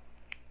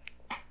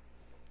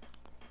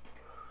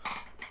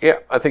 Yeah,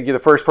 I think you're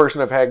the first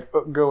person I've had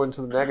go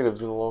into the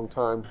negatives in a long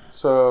time.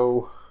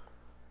 So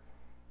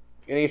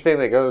anything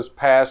that goes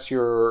past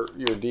your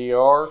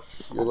DR,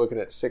 you're looking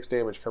at 6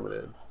 damage coming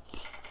in.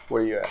 What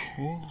are you at?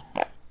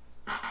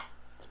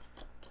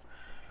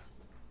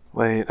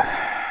 Wait.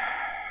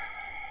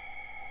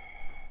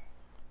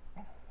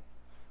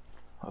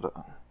 Hold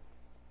on.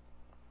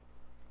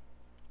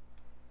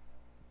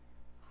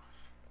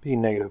 Be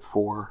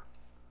 -4.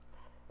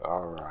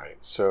 Alright,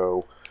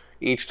 so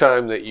each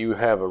time that you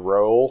have a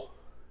roll,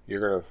 you're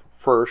going to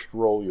first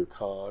roll your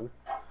con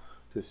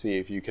to see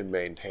if you can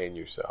maintain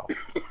yourself.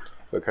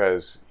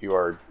 Because you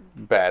are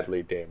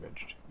badly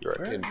damaged.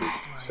 You're injured,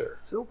 sir.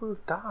 Silver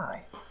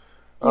die.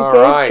 You All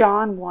gave right.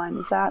 John one.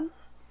 Is that? You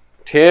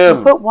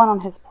Tim, put one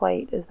on his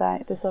plate. Is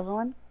that the silver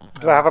one?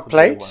 Do I have a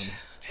plate?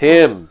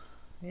 Tim,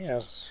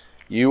 Yes.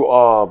 you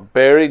are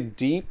buried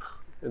deep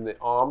in the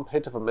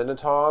armpit of a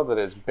minotaur that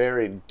is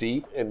buried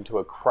deep into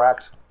a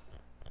cracked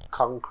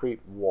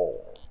concrete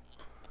wall.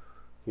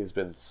 He's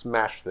been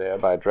smashed there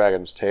by a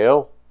dragon's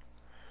tail.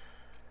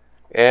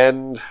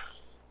 And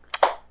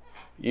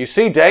you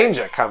see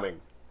danger coming.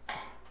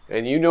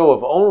 And you know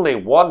of only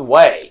one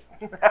way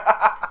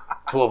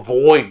to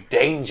avoid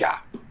danger.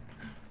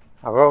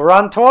 I will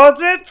run towards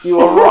it. You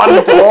will run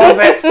towards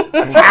it.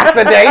 Attack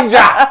the danger.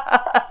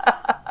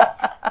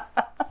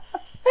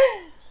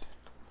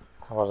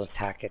 I will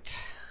attack it.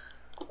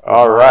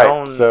 All my right,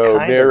 own so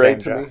kind of narrate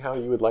to danger. me how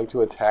you would like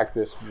to attack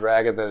this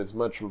dragon that is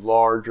much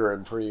larger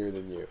and prettier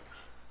than you.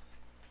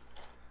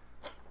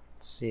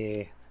 Let's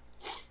see.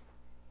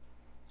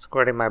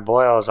 Squirting my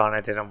boils on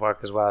it didn't work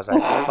as well as I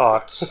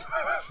thought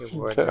it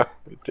would. No,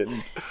 it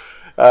didn't.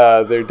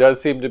 There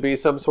does seem to be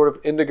some sort of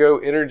indigo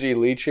energy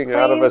leaching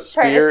out of a Please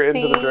try to spear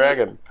into the see-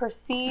 dragon.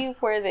 Perceive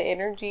where the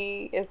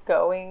energy is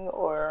going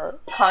or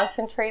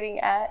concentrating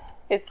at.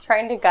 It's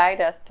trying to guide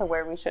us to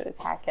where we should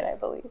attack it, I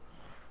believe.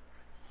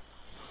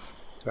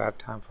 Do I have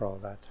time for all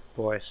that?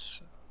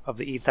 Voice of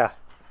the ether.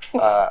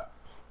 I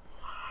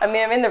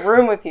mean, I'm in the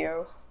room with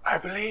you. I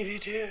believe you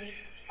do.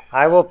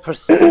 I will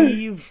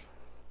perceive.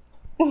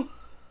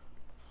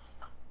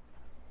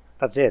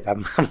 That's it.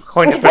 I'm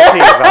going to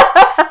perceive.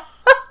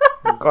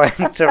 I'm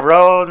going to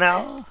roll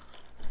now.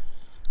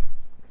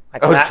 I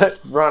Oh, is cannot. that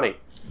Ronnie?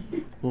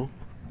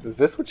 Is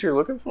this what you're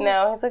looking for?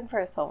 No, he's looking for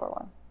a silver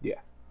one.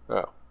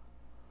 Oh.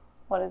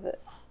 What is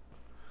it?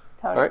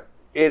 Tony. All right.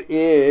 It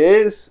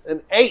is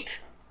an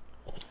 8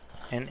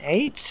 An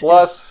 8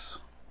 plus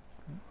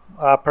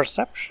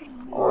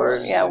perception. Or,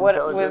 yeah, what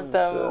intelligence,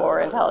 wisdom or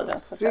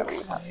intelligence, whichever you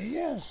 6, have.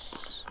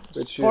 Yes.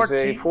 which 14.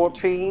 is a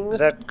 14. Is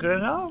that good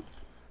enough?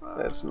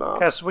 That's not.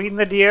 Can I sweeten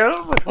the deal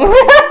with one?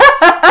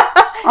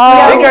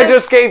 I think I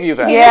just gave you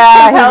that.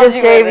 Yeah, tells he just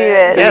you gave with you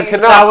it. it. Yes, You but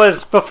cannot- that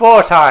was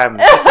before time.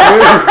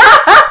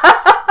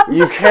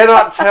 You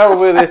cannot tell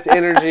where this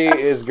energy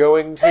is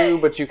going to,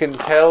 but you can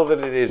tell that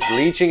it is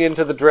leaching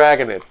into the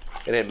dragon,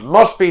 and it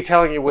must be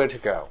telling you where to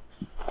go.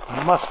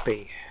 Must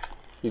be.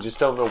 You just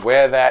don't know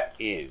where that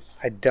is.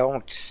 I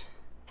don't.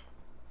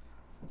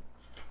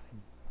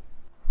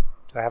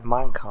 Do I have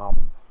mind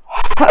calm?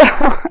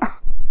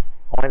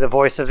 Only the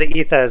voice of the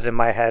ether is in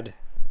my head.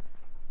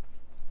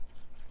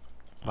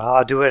 Well,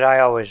 I'll do what I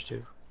always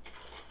do.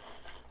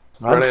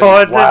 Run Running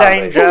towards the wildly.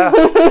 danger.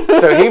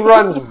 So he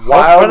runs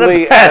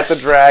wildly at the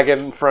best.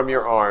 dragon from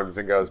your arms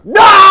and goes, "No,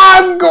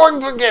 I'm going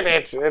to get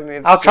it!" And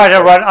it's I'll try just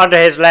to run under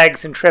his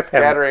legs and trip him,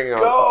 scattering on.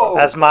 Go!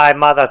 as my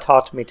mother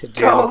taught me to do.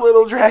 Go,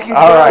 little dragon.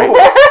 All go.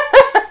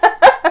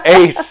 right,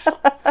 Ace,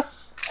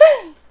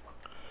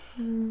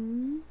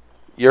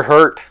 you're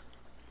hurt,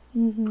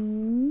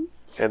 Mm-hmm.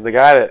 and the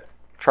guy that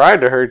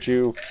tried to hurt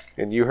you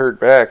and you hurt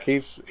back,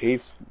 he's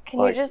Can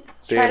like, you just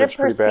try to damaged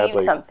pretty perceive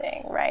badly.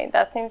 something, right?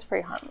 That seems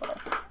pretty harmless.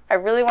 I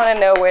really want to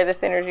know where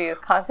this energy is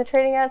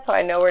concentrating at, so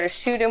I know where to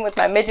shoot him with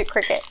my midget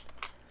cricket.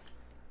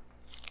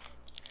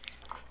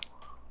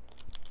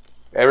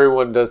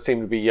 Everyone does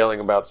seem to be yelling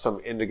about some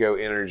indigo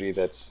energy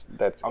that's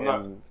I'm in.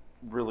 not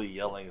really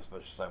yelling as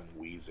much as I'm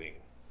wheezing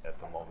at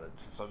the moment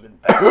since I've been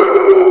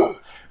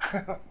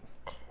back.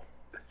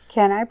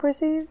 Can I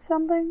perceive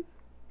something?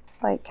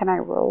 Like, can I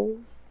roll?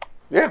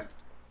 Yeah.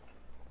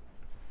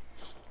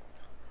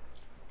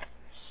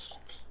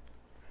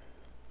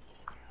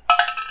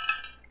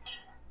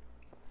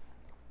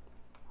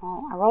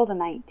 Oh, I rolled a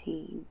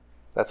 19.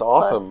 That's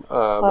awesome.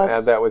 Plus-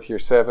 Add that with your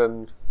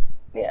 7.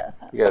 Yes.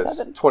 You got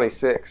 7.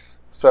 26.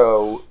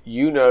 So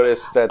you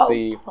notice that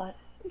the plus,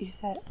 you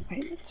said,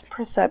 wait, it's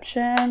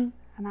perception,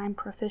 and I'm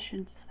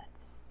proficient, so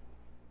that's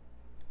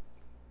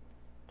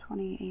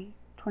 28,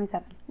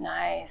 27.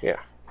 Nice. Yeah.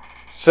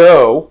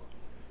 So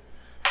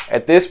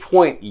at this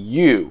point,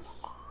 you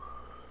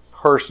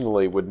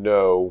personally would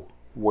know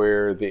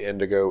where the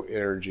indigo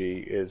energy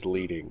is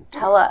leading to.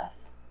 Tell us.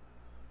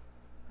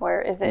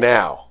 Where is it?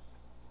 Now,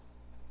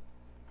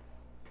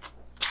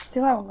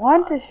 Do I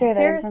want to share that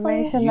Seriously?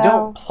 information, you though?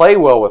 don't play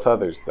well with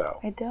others, though,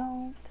 I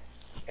don't.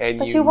 and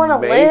But you want to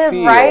may live,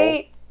 feel,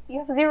 right? You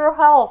have 0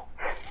 health.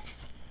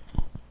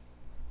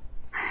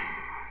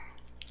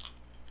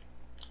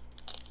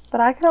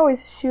 But I could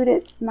always shoot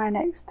it my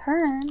next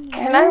turn.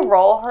 Can I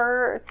roll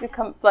her to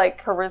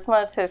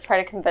charisma to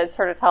try to convince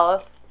her to tell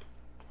us?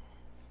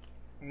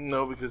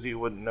 No, because you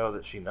wouldn't know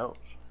that she knows.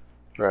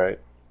 Right.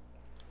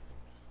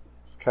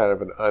 It's kind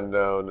of an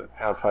unknown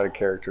outside of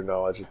character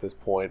knowledge at this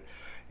point.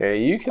 Yeah,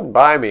 you can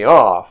buy me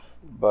off,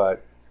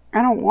 but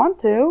I don't want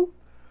to.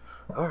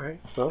 all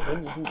right. Well,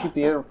 then you can keep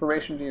the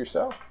information to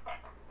yourself.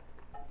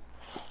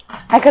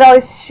 I could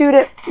always shoot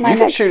it my You can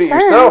next shoot it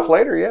turn. yourself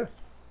later,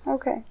 yeah.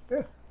 Okay.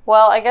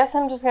 Well, I guess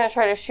I'm just going to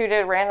try to shoot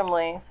it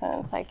randomly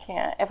since I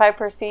can't. If I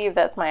perceive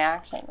that's my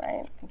action,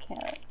 right? I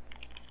can't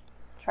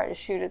try to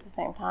shoot at the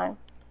same time,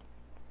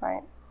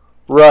 right?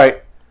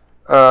 Right.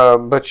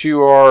 But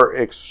you are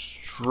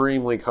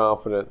extremely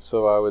confident,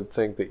 so I would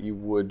think that you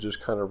would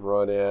just kind of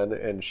run in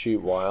and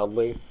shoot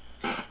wildly.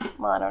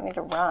 Well, I don't need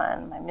to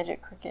run. My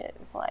midget cricket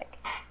is like...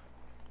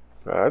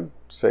 I'd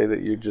say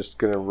that you're just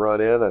going to run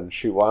in and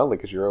shoot wildly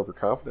because you're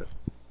overconfident.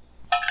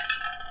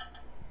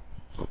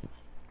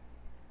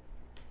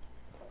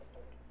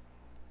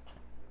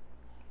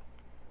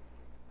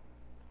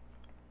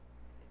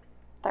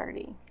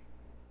 $30.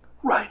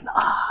 Right in the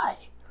eye.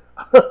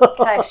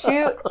 Can I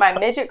shoot my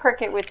midget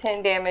cricket with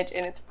 10 damage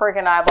in its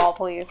friggin' eyeball,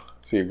 please?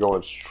 So you're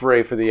going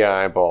straight for the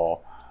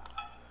eyeball.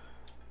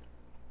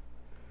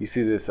 You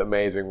see this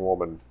amazing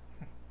woman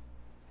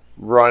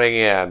running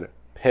in,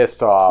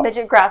 pissed off,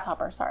 Midget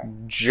grasshopper, sorry.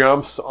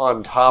 jumps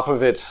on top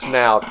of its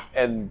snout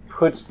and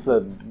puts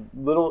the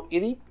little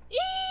itty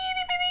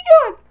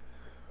bitty gun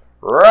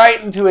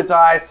right into its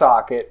eye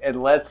socket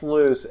and lets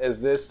loose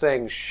as this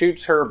thing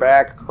shoots her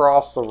back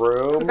across the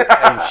room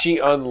and she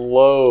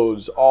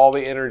unloads all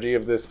the energy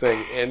of this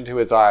thing into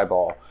its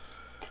eyeball.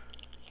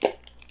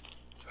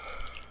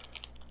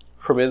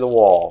 From in the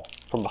wall,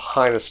 from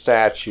behind a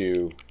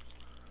statue,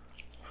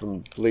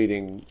 from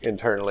bleeding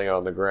internally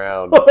on the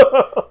ground,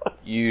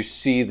 you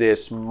see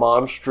this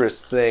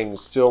monstrous thing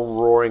still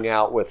roaring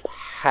out with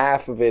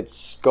half of its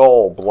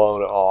skull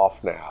blown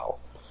off now,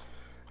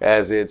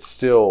 as it's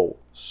still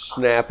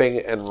snapping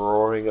and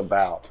roaring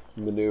about,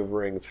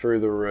 maneuvering through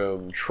the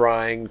room,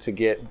 trying to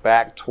get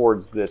back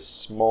towards this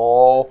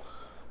small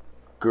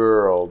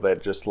girl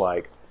that just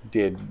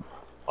did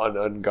an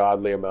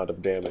ungodly amount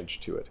of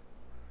damage to it.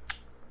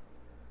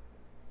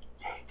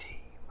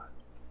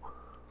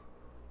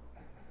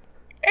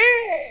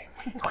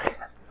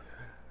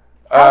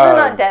 How's it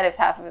not dead if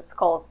half of its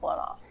skull is blown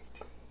off?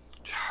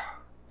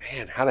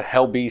 Man, how do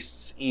hell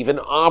beasts even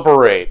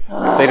operate?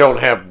 They don't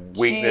have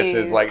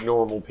weaknesses Jeez. like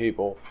normal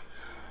people.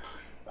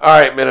 All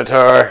right,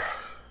 Minotaur.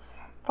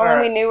 If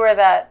only we knew where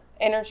that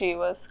energy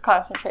was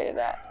concentrated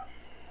at.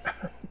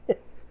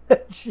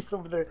 She's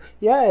over there.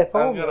 Yeah, if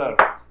I'm only. gonna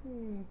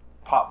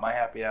pop my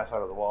happy ass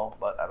out of the wall,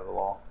 butt out of the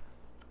wall.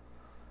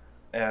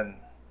 And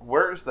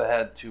where's the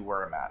head to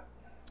where I'm at?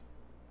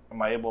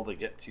 Am I able to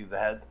get to the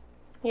head?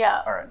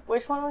 Yeah. All right.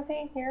 Which one was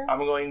he? Here? I'm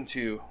going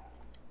to,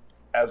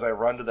 as I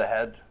run to the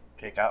head,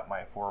 take out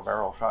my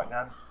 4-barrel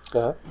shotgun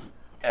Uh-huh.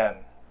 and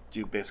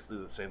do basically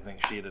the same thing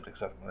she did,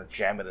 except I'm going to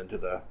jam it into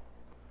the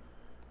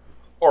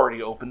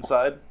already open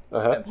side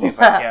Uh-huh. and see if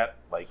I can't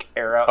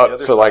air out the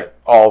other So side.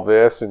 all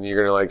this, and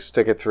you're gonna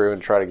stick it through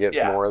and try to get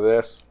Yeah. more of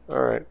this. All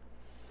right.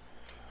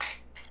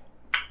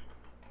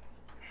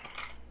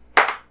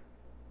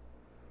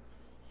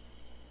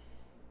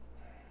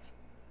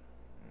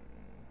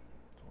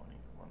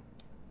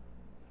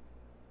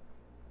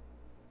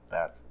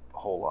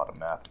 whole lot of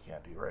math I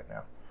can't do right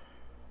now.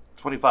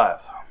 25.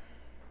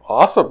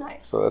 Awesome. Nice.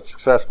 So that's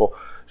successful.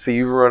 So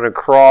you run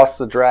across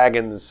the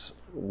dragon's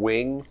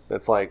wing.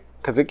 That's like,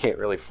 because it can't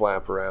really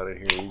flap around in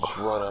here. You just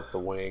run up the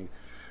wing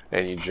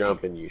and you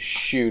jump and you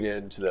shoot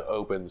into the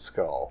open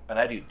skull. And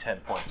I do 10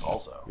 points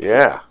also.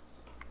 Yeah.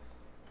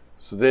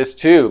 So this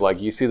too,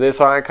 like you see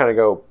this eye kind of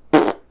go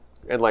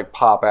and like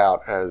pop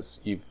out as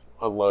you've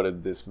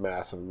unloaded this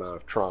massive amount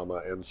of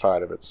trauma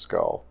inside of its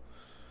skull.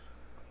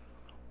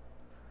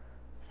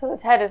 So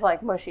his head is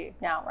like mushy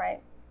now, right?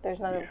 There's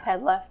no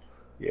head left.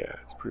 Yeah,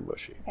 it's pretty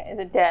mushy. Okay, is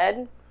it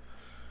dead?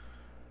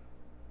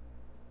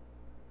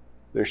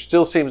 There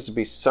still seems to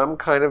be some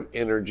kind of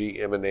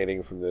energy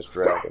emanating from this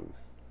dragon.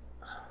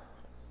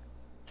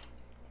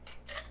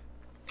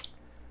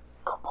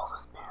 Go pull the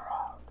spear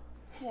out.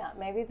 Yeah,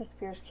 maybe the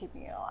spear's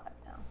keeping it alive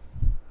now.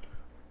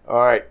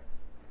 All right.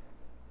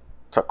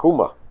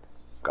 Takuma.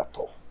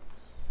 Gato.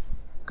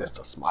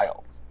 Mr.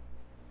 Smiles.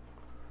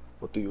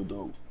 What do you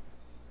do?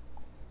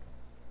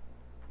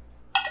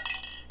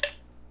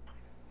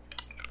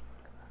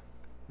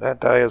 That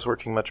die is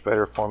working much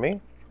better for me.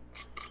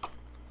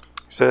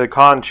 So the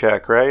con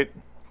check, right?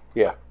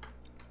 Yeah.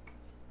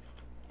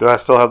 Do I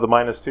still have the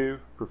 -2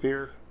 for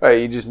fear? All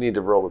right, you just need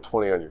to roll a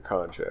 20 on your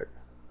con check.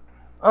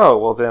 Oh,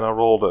 well then I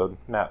rolled a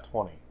nat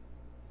 20.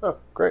 Oh,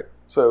 great.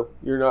 So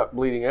you're not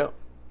bleeding out.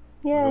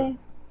 Yay.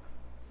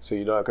 So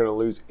you're not going to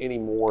lose any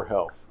more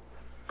health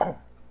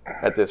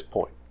at this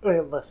point.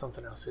 Unless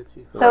something else hits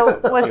you. So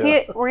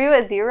were you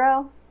at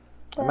 0?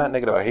 I'm at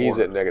 -4. He's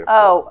at -4.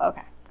 Oh,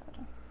 okay.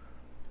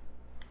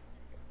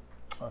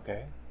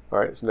 Okay. All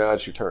right, so now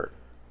it's your turn.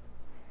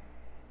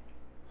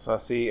 So I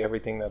see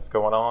everything that's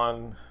going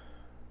on.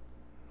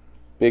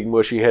 Big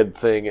mushy head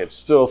thing. It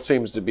still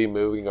seems to be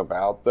moving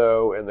about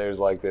though, and there's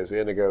like this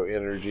indigo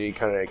energy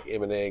kind of like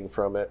emanating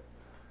from it.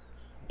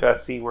 Do I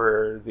see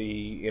where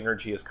the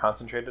energy is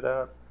concentrated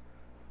at?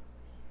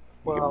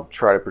 You Well, can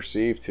try to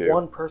perceive too.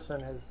 one person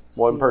has.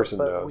 One seen person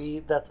it, but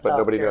knows, that's but out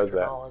of nobody knows character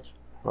that. knowledge.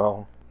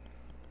 Well,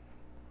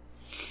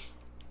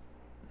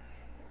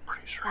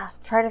 Pretty sure. Yeah,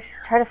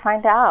 try to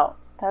find out.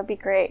 That would be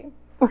great.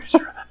 pretty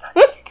sure that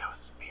indigo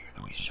spear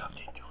that we shoved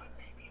into it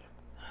may be the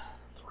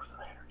source of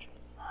the energy.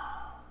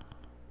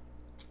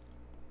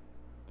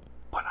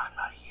 But I'm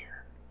not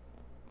here.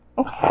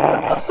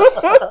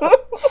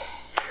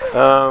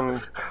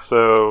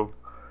 So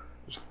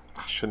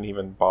shouldn't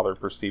even bother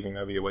perceiving.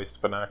 That'd be a waste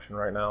of an action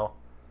right now.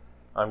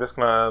 I'm just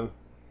gonna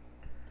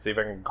see if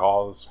I can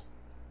cause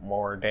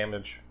more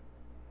damage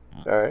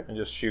All right. and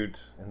just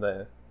shoot in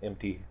the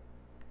empty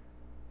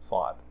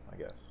slot, I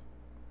guess.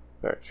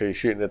 All right. So you're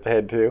shooting at the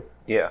head too.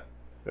 Yeah.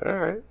 All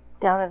right.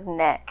 Down his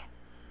neck.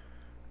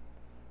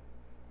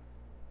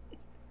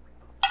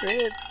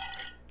 It's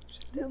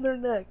in their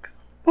necks.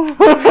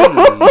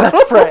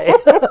 That's Pray.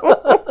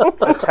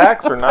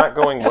 Attacks are not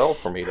going well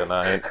for me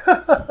tonight.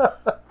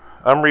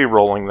 I'm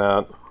re-rolling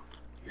that.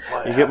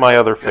 You get my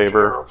other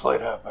favor. Play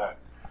that back.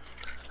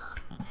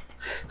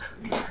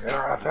 Get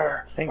right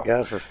there. Thank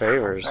God for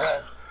favors.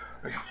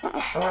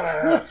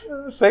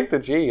 Thank the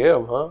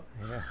GM, huh?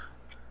 Yeah.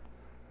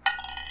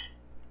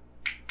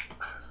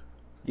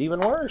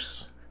 Even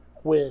worse.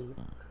 Win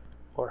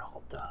or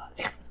I'll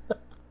die.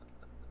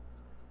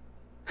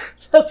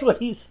 That's what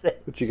he said.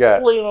 What you got?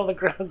 He's laying on the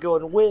ground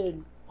going,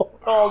 win or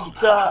I'll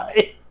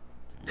die.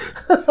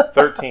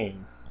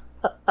 13.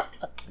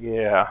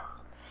 Yeah.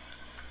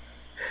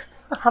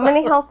 How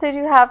many health did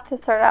you have to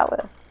start out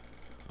with?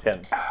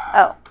 10.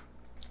 Oh.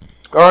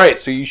 All right.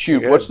 So you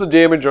shoot. What's the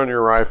damage on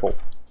your rifle?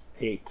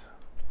 8.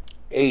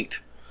 8.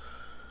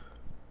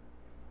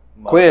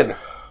 Quinn,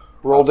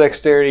 roll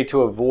dexterity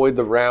to avoid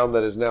the round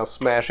that is now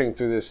smashing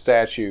through this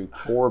statue.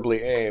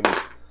 Horribly aimed.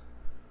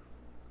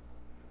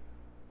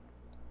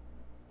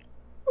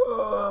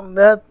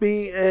 That'd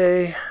be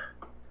a...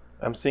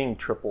 I'm seeing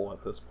triple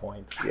at this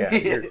point. Yeah,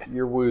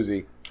 you're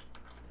woozy.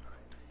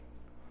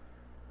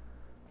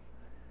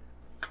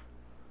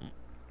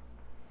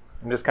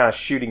 I'm just kind of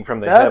shooting from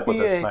the That'd hip with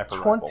be a a sniper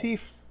rifle.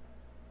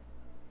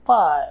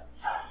 25.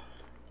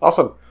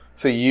 Awesome.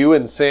 So you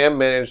and Sam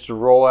managed to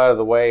roll out of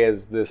the way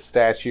as this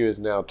statue is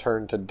now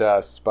turned to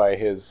dust by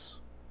his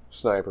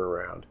sniper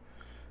round.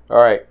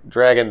 All right,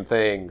 dragon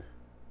thing.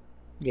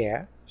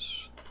 Yeah.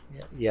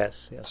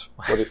 Yes.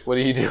 What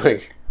are you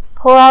doing?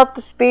 Pull out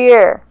the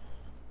spear.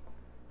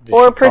 Did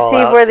Or she call perceive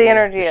out where to the me?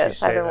 energy Did she is,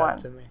 say either that one.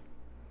 to me?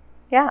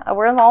 Yeah,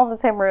 we're all in the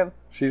same room.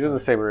 She's in the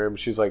same room.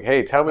 She's like,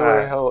 "Hey, tell me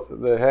where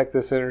the heck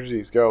this energy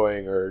is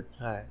going," or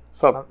All right.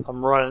 something.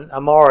 I'm running.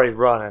 I'm already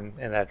running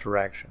in that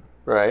direction,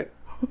 Right?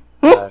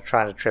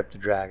 trying to trip the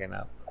dragon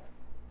up,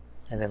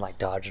 and then like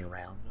dodging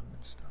around him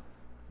and stuff.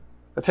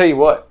 I'll tell you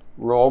what.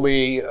 Roll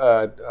me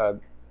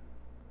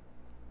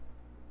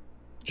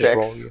Just dex.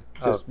 roll you.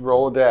 Just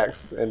roll a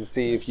dex and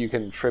see if you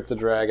can trip the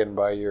dragon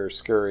by your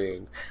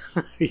scurrying.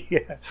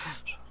 Yeah.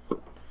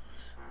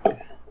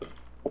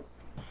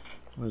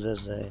 What does that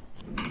say?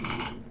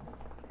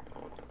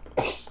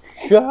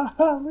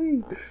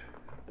 Golly,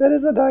 that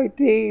is a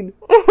 19.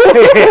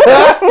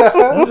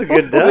 That was a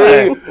good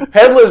die. The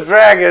headless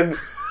dragon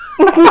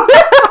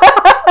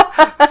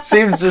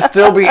seems to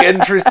still be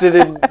interested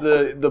in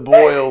the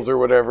boils or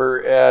whatever,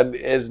 and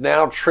is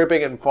now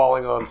tripping and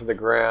falling onto the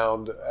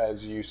ground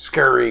as you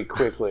scurry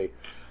quickly.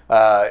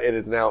 It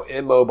is now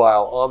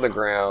immobile on the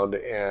ground,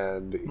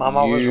 and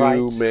Mama was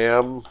right.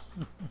 ma'am,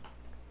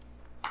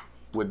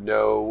 would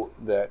know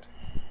that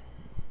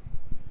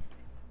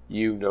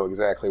you know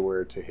exactly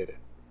where to hit it.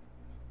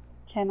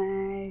 Can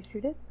I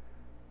shoot it?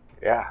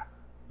 Yeah,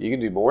 you can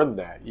do more than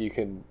that. You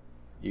can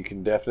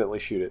definitely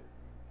shoot it.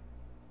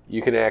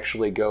 You can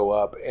actually go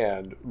up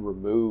and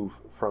remove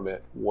from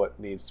it what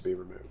needs to be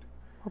removed.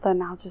 Well,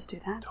 then I'll just do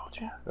that.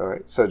 All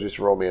right, so just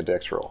roll me a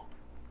dex roll.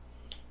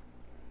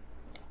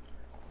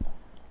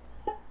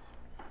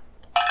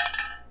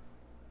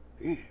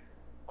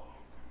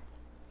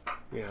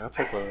 Yeah, I'll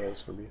take one of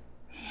those from you.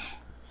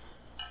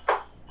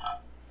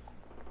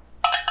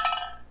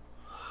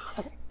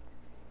 Okay.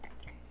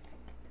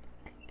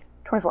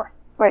 24.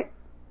 Wait.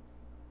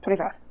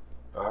 25.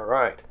 All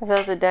right. If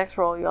that's a dex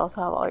roll, you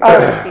also have all your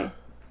XP.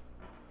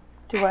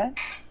 Do what?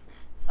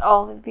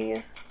 All of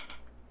these.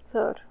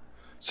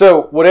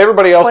 So what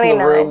everybody else in the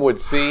 29. room would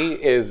see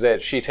is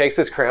that she takes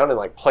this crown and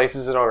like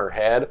places it on her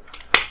head,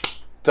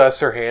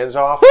 dusts her hands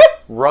off,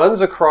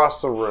 runs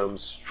across the room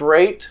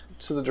straight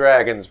to the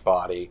dragon's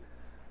body,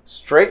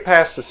 straight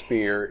past the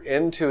spear,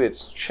 into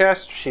its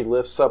chest. She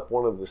lifts up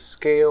one of the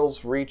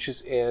scales,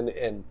 reaches in,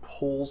 and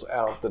pulls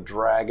out the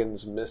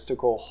dragon's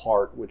mystical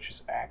heart, which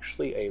is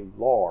actually a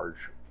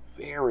large,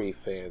 very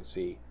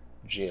fancy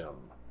gem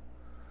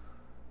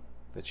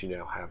that you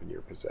now have in your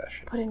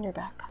possession. Put in your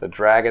backpack. The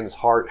dragon's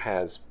heart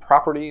has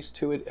properties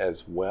to it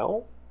as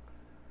well,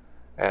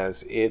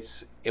 as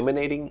its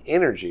emanating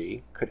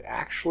energy could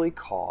actually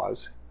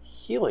cause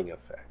healing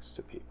effects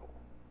to people.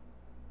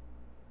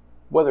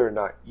 Whether or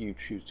not you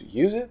choose to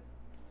use it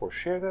or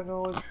share that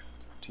knowledge,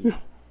 it's up to you.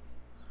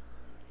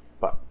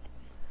 But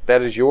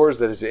that is yours,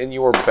 that is in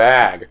your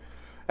bag.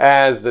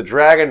 As the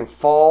dragon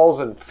falls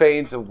and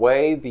fades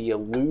away, the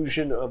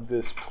illusion of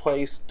this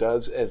place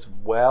does as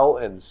well,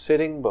 and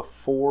sitting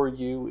before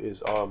you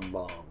is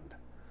Armand.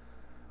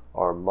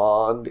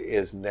 Armand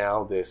is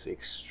now this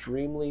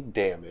extremely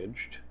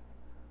damaged,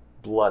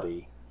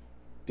 bloody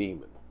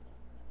demon.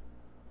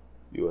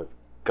 You have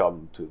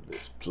come to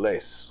this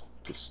place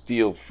to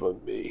steal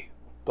from me,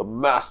 the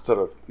master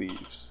of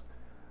thieves,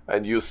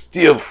 and you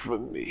steal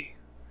from me.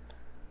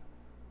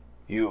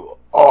 You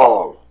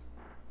all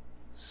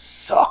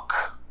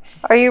suck.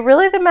 Are you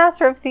really the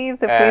master of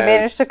thieves if we As-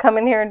 manage to come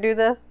in here and do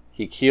this?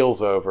 He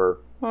keels over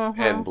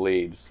and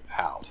bleeds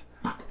out.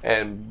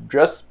 And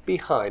just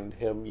behind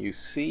him, you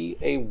see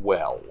a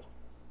well.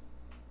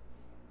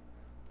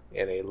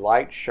 And a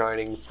light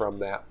shining from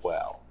that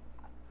well.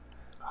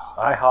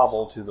 I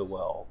hobble to the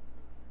well.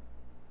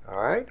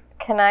 All right?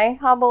 Can I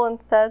hobble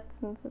instead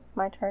since it's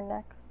my turn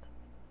next?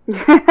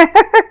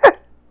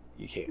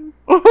 You can't.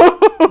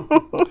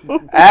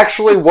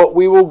 Actually, what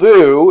we will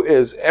do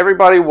is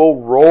everybody will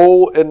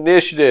roll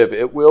initiative.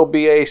 It will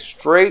be a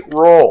straight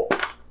roll.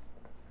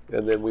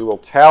 And then we will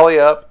tally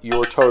up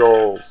your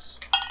totals.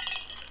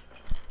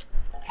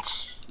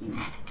 Did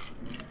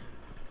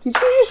you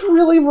just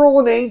really roll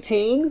an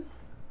 18?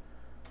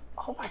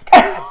 Oh my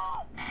god.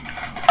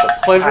 The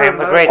pleasure I am of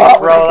the my- greatest oh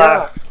my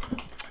roller.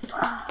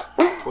 God.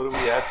 What do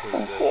we add to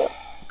this?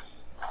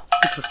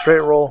 It's a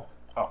straight roll.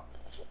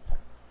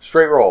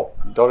 Straight roll.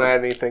 Don't add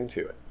anything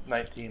to it.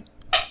 19.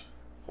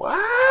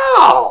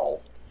 Wow.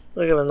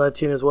 I got a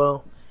 19 as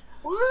well.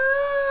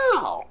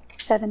 Wow.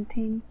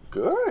 17.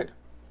 Good.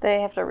 They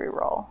have to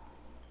re-roll.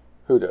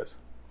 Who does?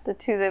 The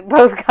two that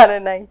both got a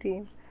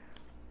 19.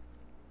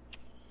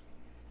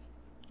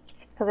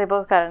 Because they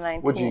both got a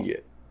 19. What'd you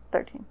get?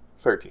 13.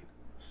 13.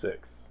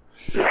 6.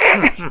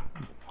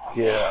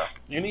 Yeah.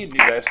 You need new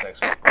dice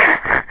next week.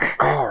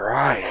 All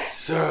right.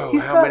 So,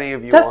 He's how got- many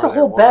of you that's are a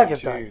whole there? bag of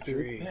 2, dice,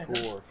 dude.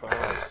 3, 4,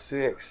 5,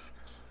 6.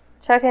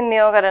 Chuck and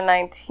Neil got a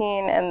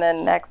 19, and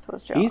then next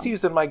was John. He's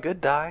using my good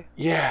die.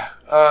 Yeah.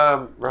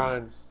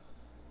 Ryan.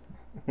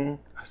 Mhm.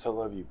 I still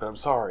love you, but I'm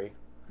sorry.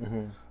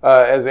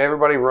 As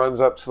everybody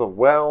runs up to the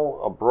well,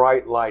 a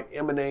bright light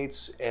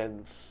emanates,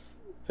 and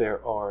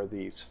there are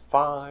these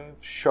 5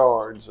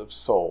 shards of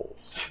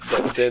souls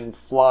that then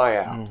fly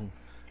out.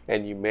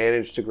 And you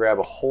manage to grab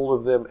a hold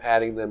of them,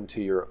 adding them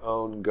to your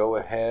own. Go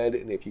ahead,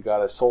 and if you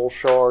got a soul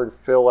shard,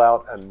 fill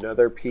out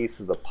another piece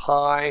of the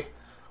pie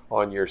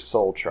on your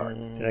soul chart.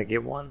 Did I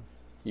get one?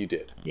 You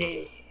did.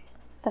 Yeah.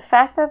 The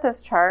fact that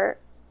this chart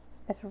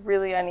is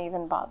really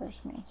uneven bothers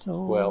me.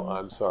 So Well,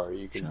 I'm sorry.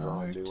 You can draw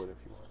a new one if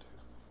you want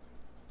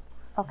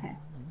to. Okay.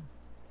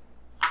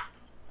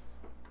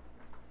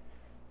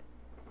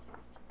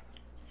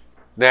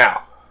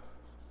 Now,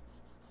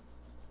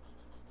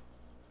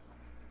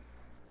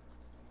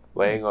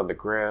 laying on the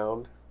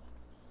ground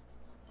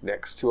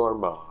next to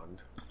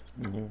Armand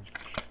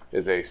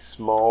is a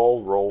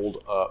small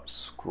rolled up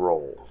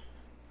scroll,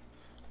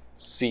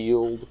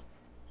 sealed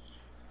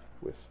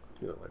with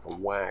like a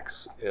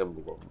wax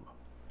emblem.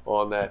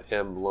 On that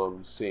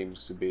emblem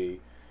seems to be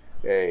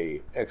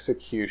a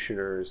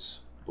executioner's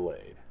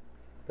blade.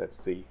 That's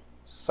the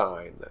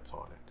sign that's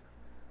on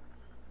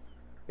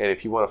it. And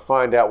if you want to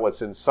find out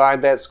what's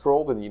inside that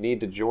scroll, then you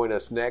need to join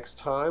us next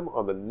time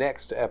on the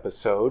next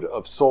episode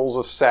of Souls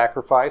of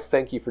Sacrifice.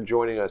 Thank you for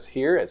joining us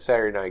here at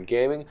Saturday Night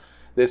Gaming.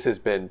 This has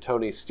been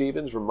Tony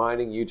Stevens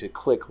reminding you to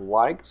click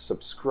like,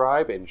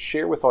 subscribe, and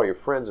share with all your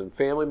friends and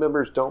family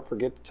members. Don't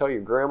forget to tell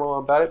your grandma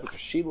about it because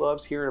she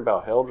loves hearing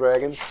about Hell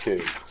Dragons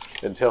too.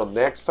 Until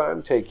next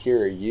time, take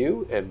care of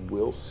you, and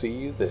we'll see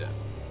you then.